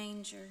lying in a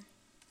manger.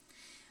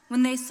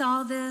 When they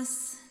saw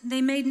this,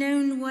 they made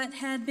known what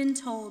had been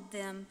told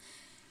them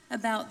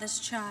about this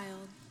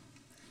child.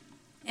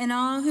 And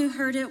all who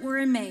heard it were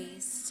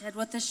amazed at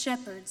what the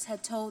shepherds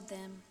had told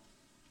them.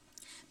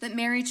 But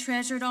Mary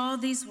treasured all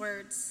these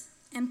words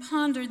and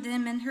pondered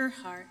them in her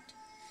heart.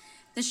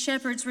 The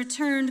shepherds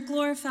returned,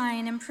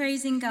 glorifying and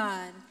praising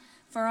God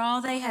for all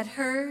they had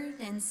heard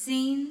and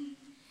seen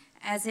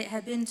as it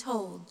had been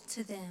told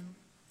to them.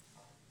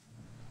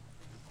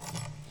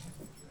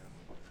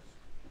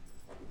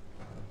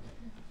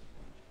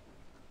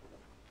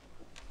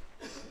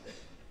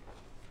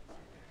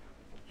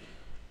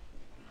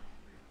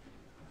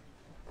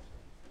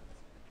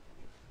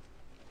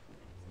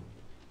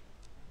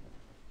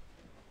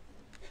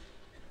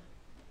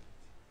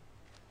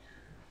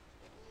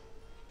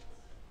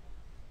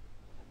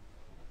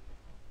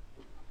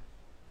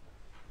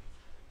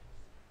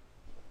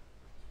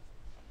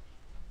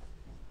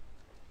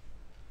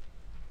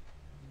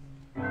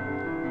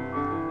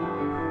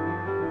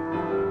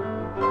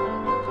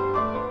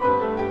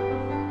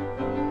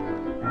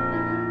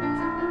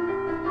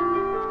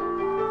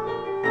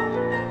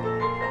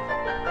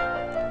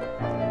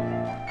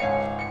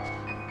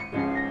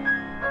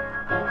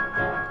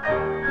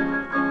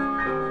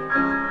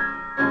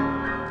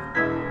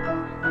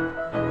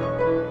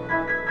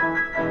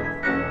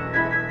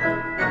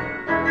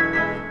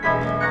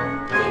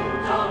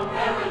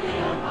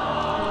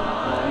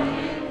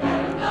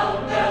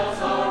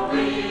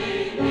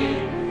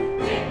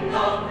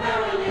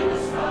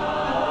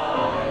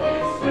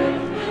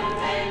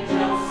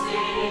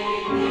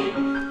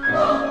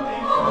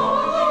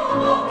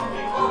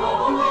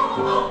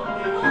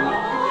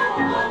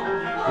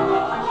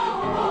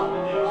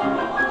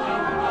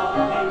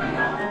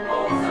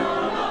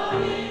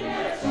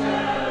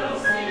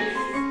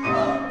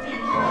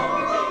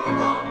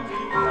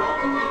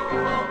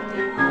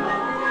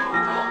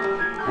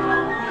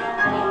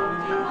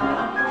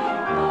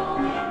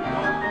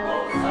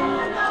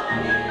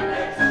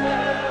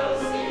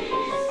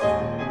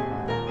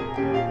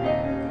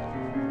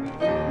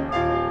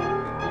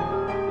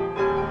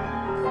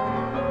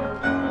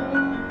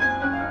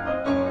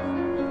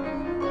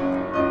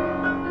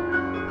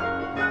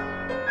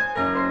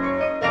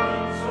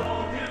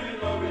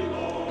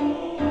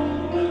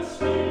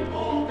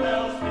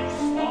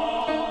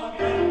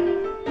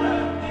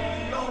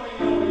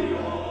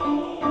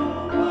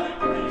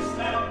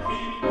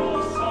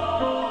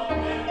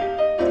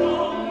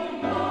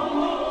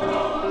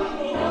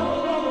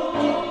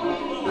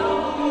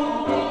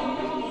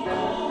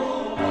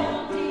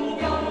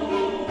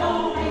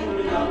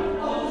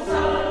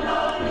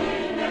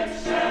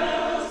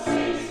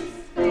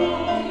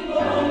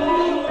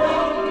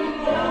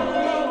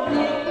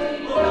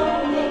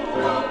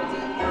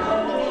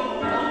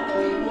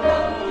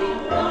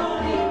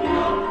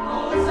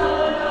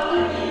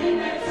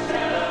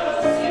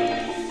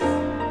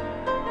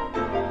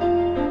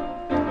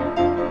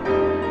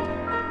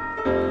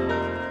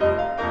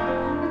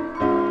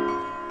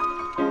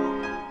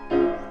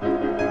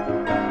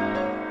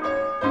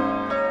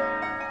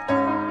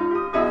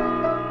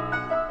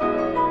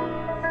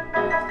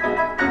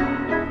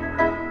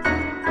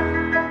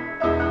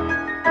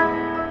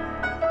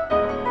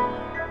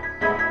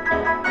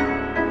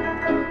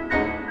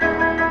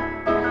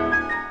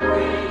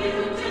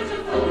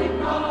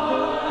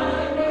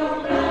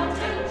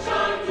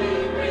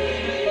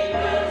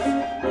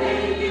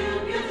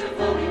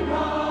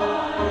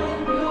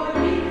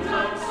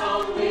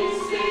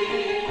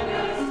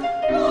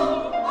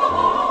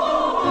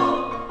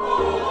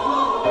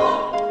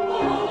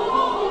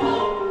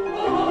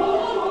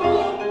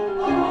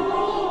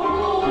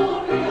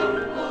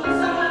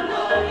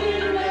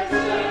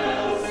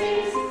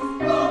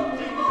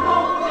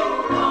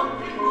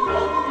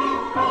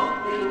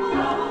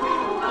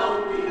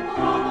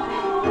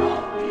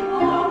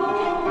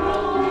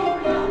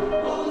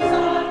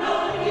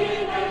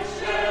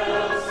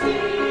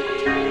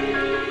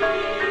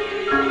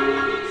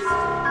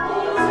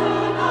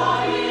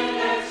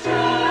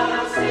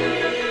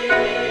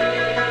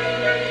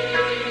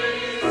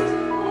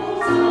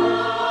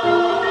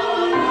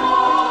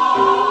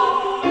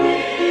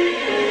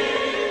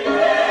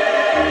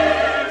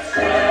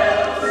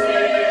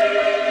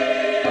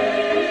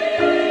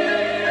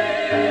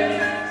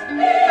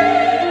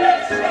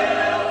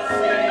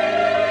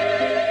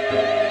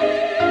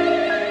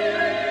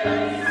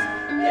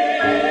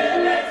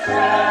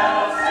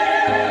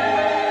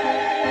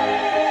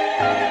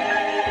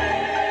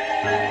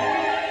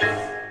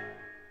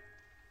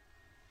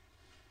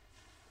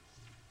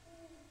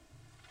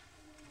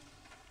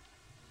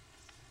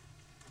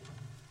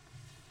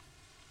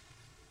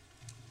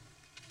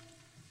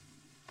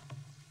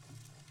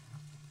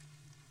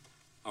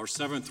 Our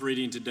seventh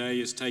reading today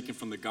is taken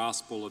from the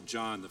Gospel of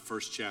John, the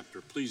first chapter.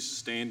 Please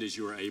stand as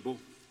you are able.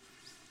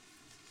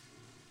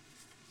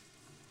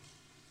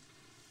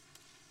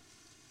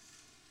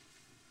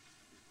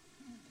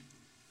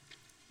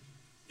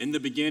 In the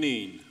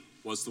beginning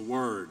was the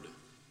Word,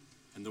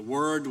 and the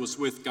Word was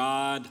with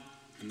God,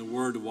 and the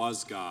Word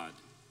was God.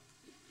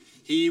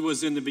 He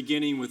was in the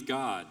beginning with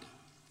God.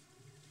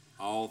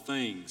 All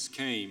things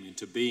came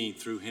into being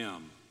through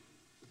him,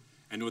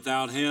 and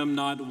without him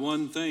not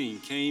one thing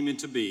came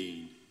into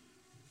being.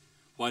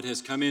 What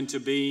has come into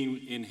being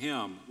in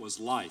him was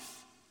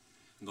life,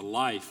 and the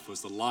life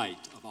was the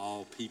light of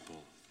all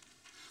people.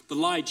 The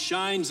light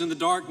shines in the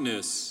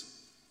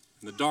darkness,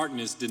 and the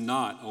darkness did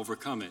not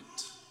overcome it.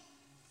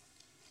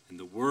 And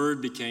the Word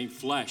became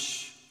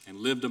flesh and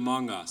lived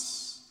among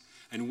us,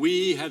 and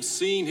we have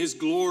seen his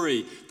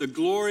glory, the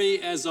glory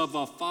as of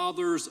a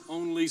Father's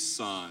only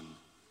Son,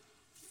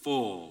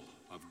 full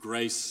of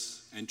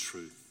grace and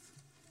truth.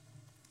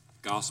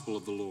 Gospel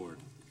of the Lord.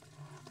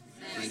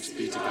 Thanks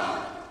be to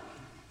God.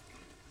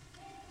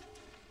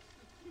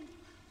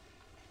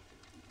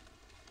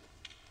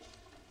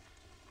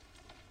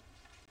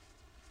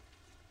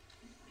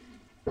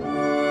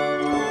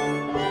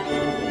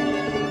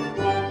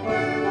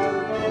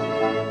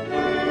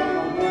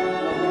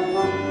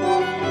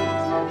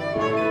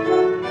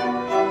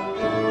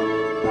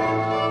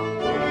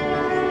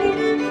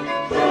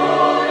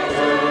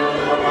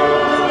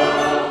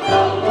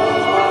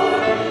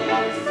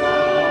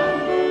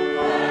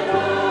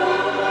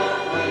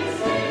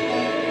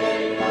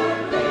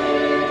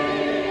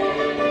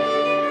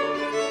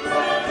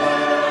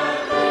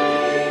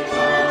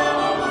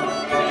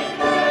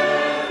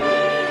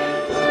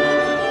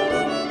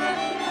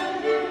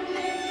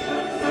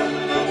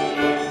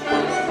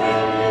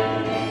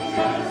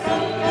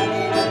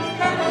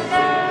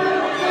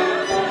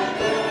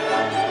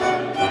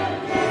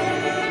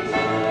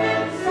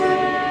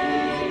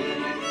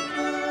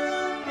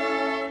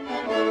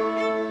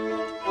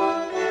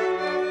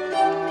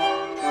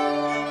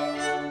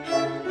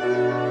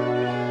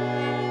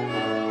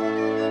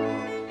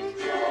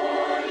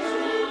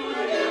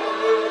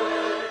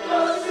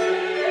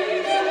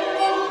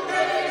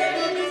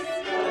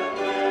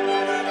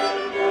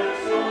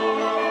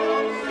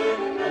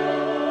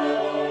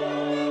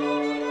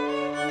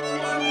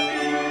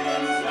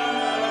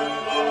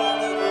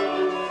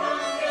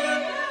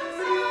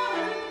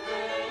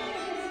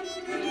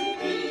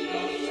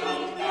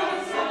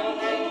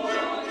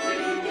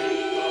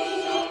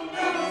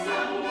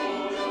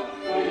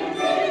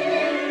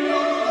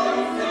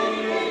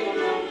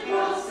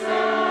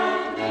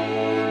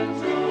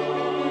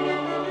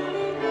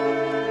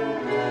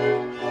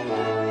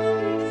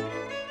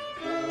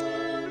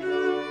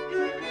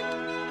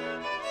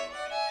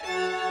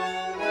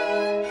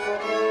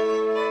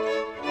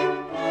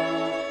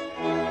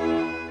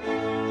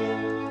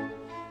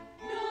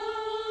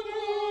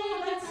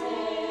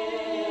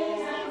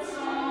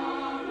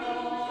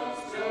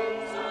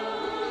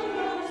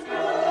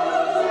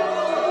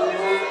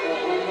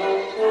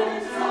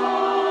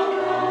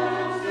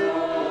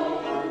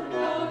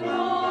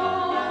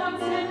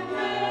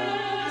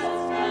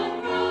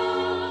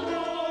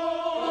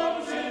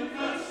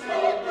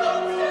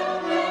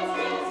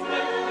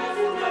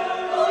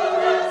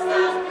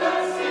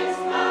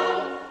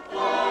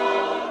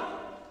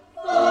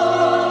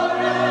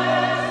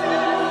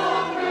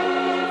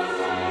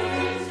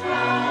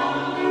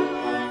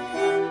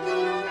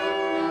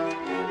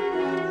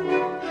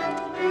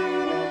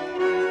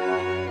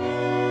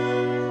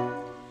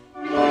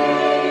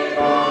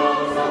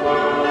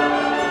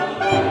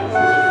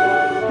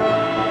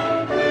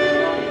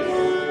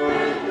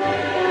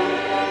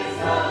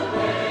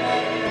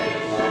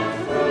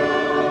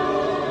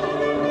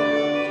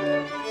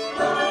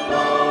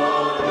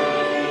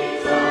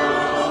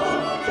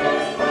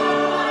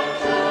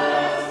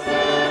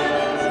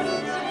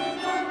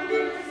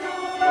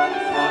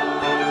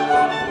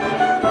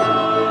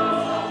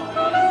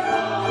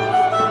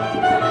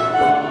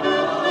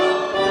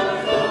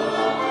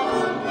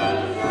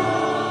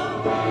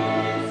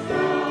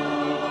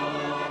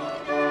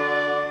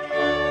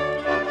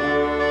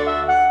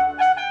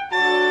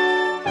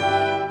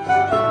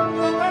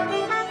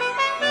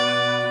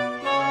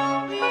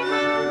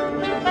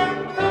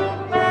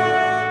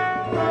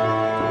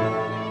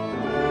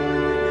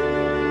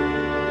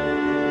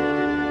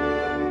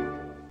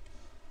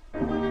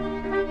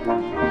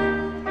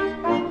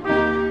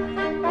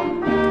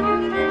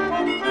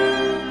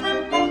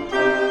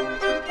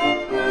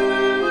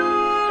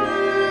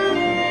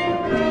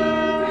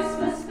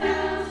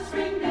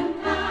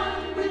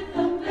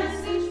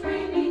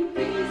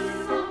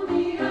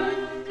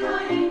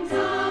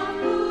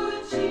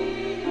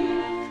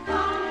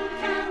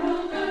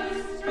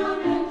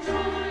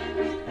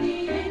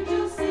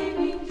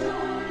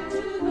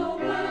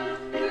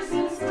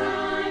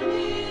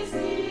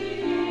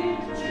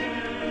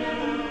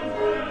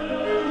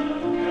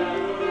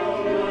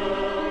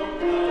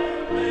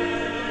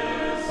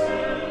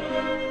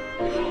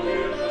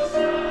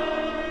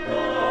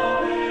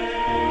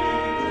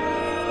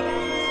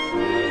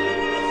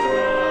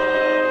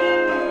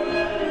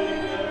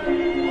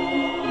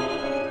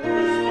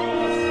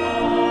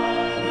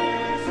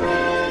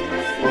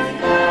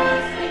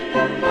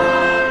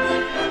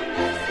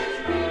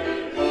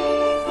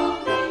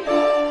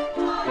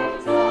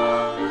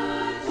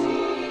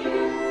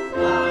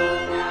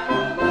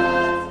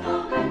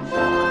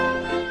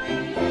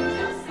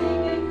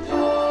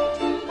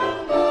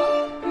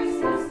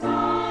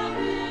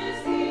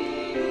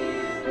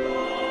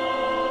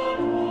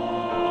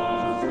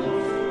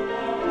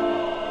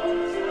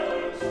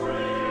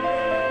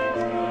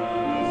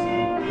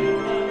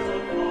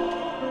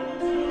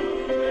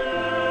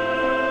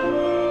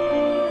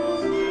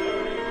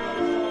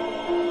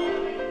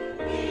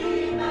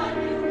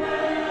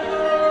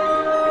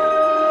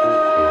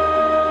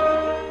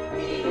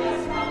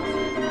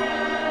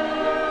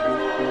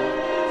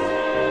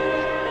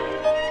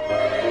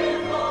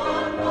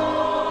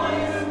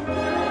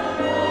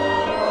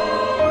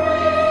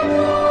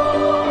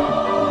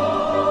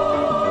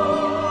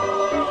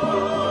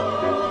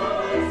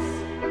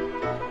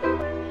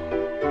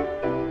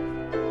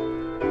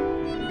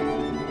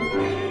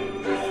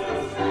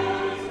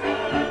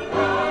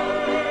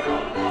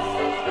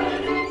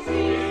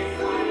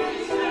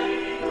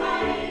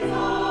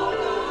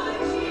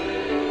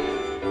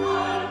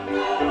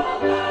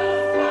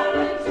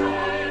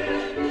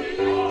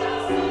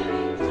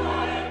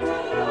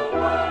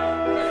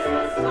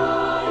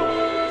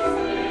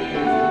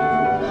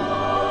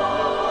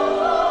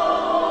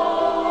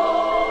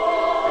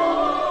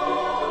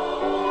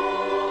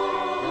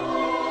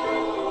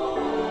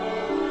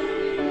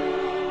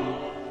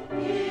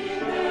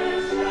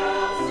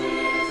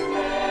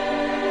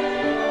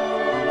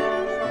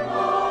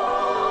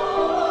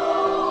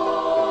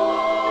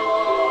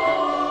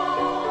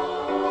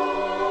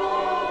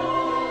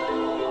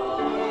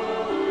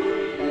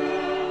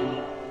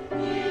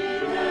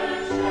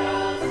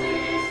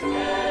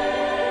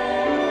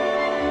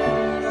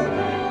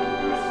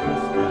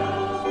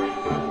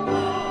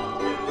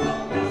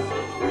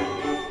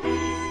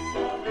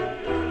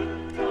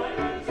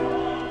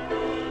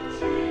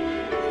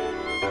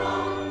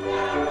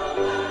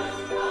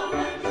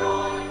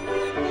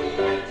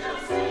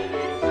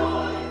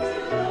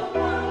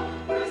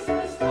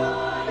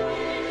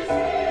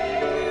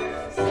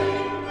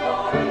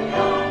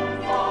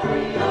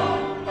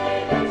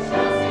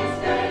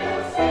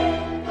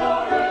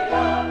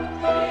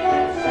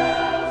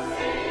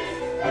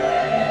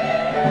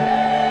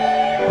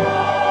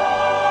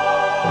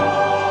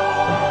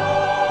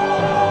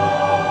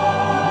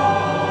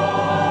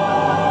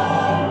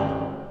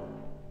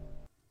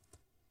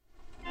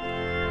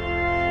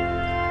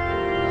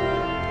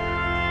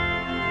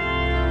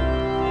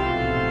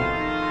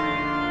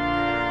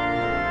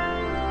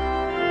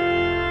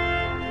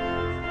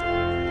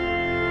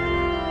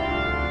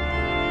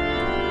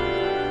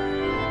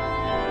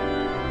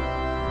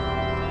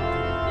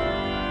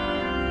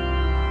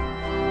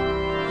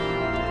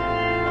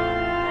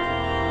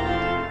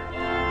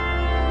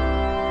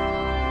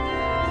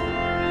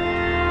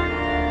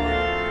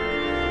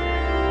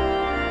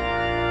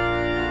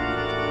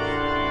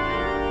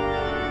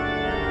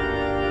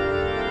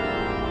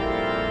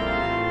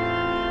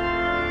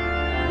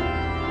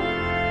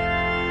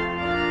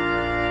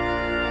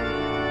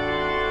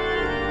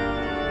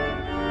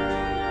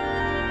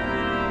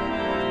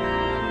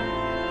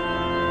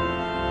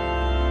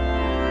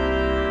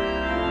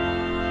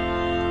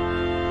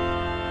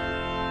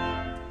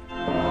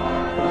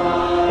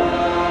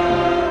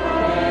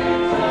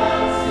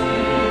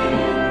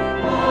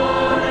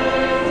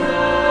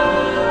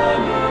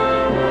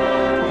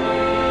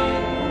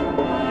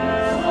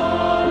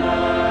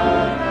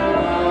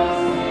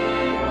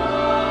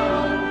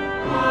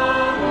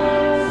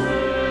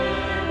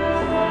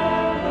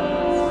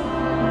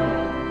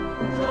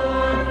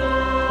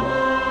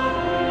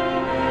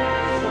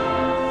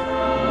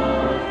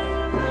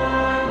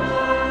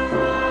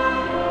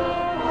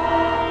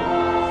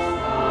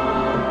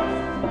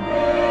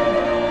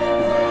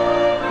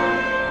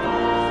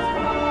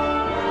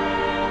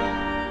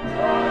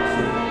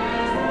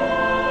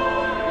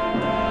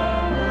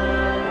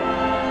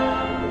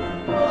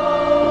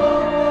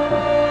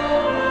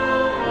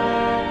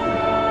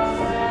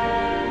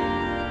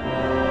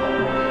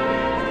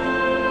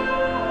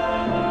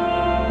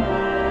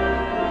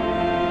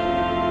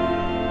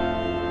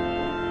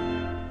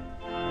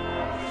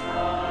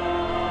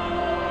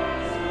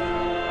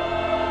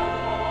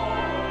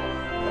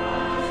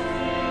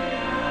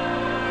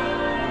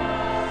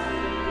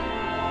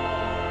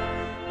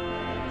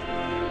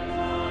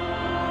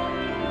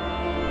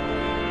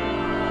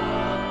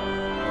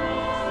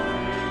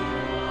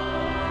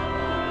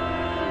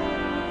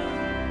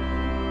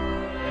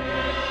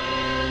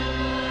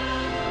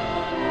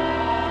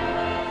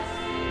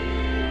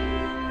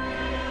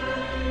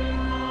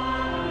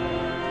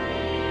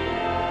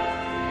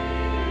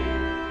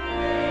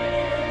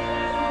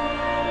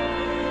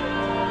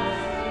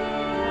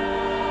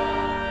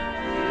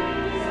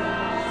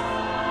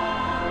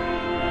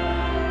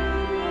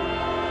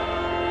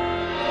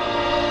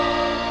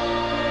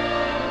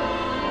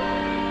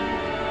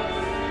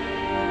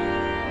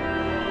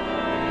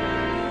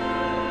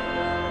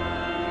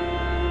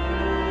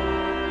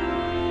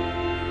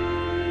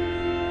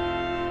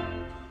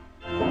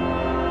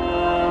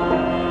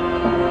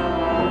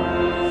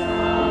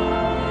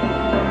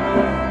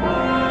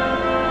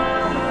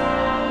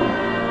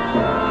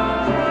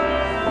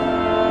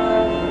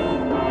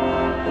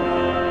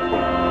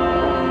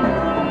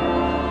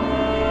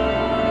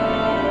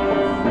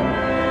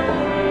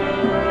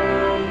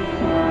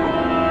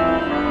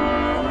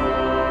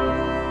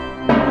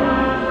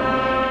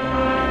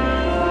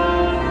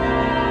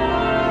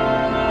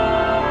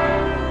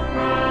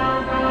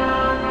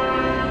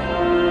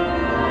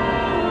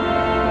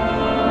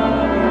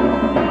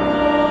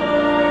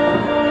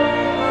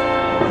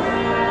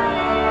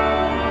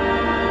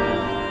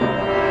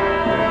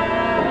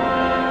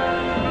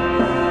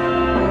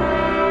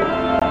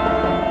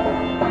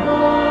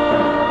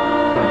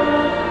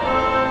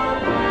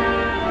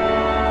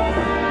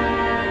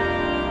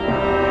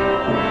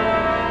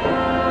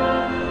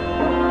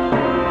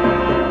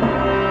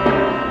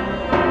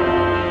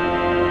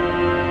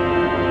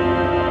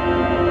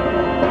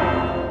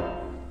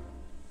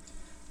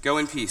 Go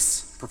in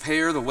peace.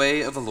 Prepare the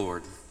way of the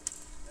Lord.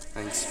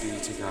 Thanks be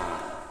to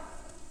God.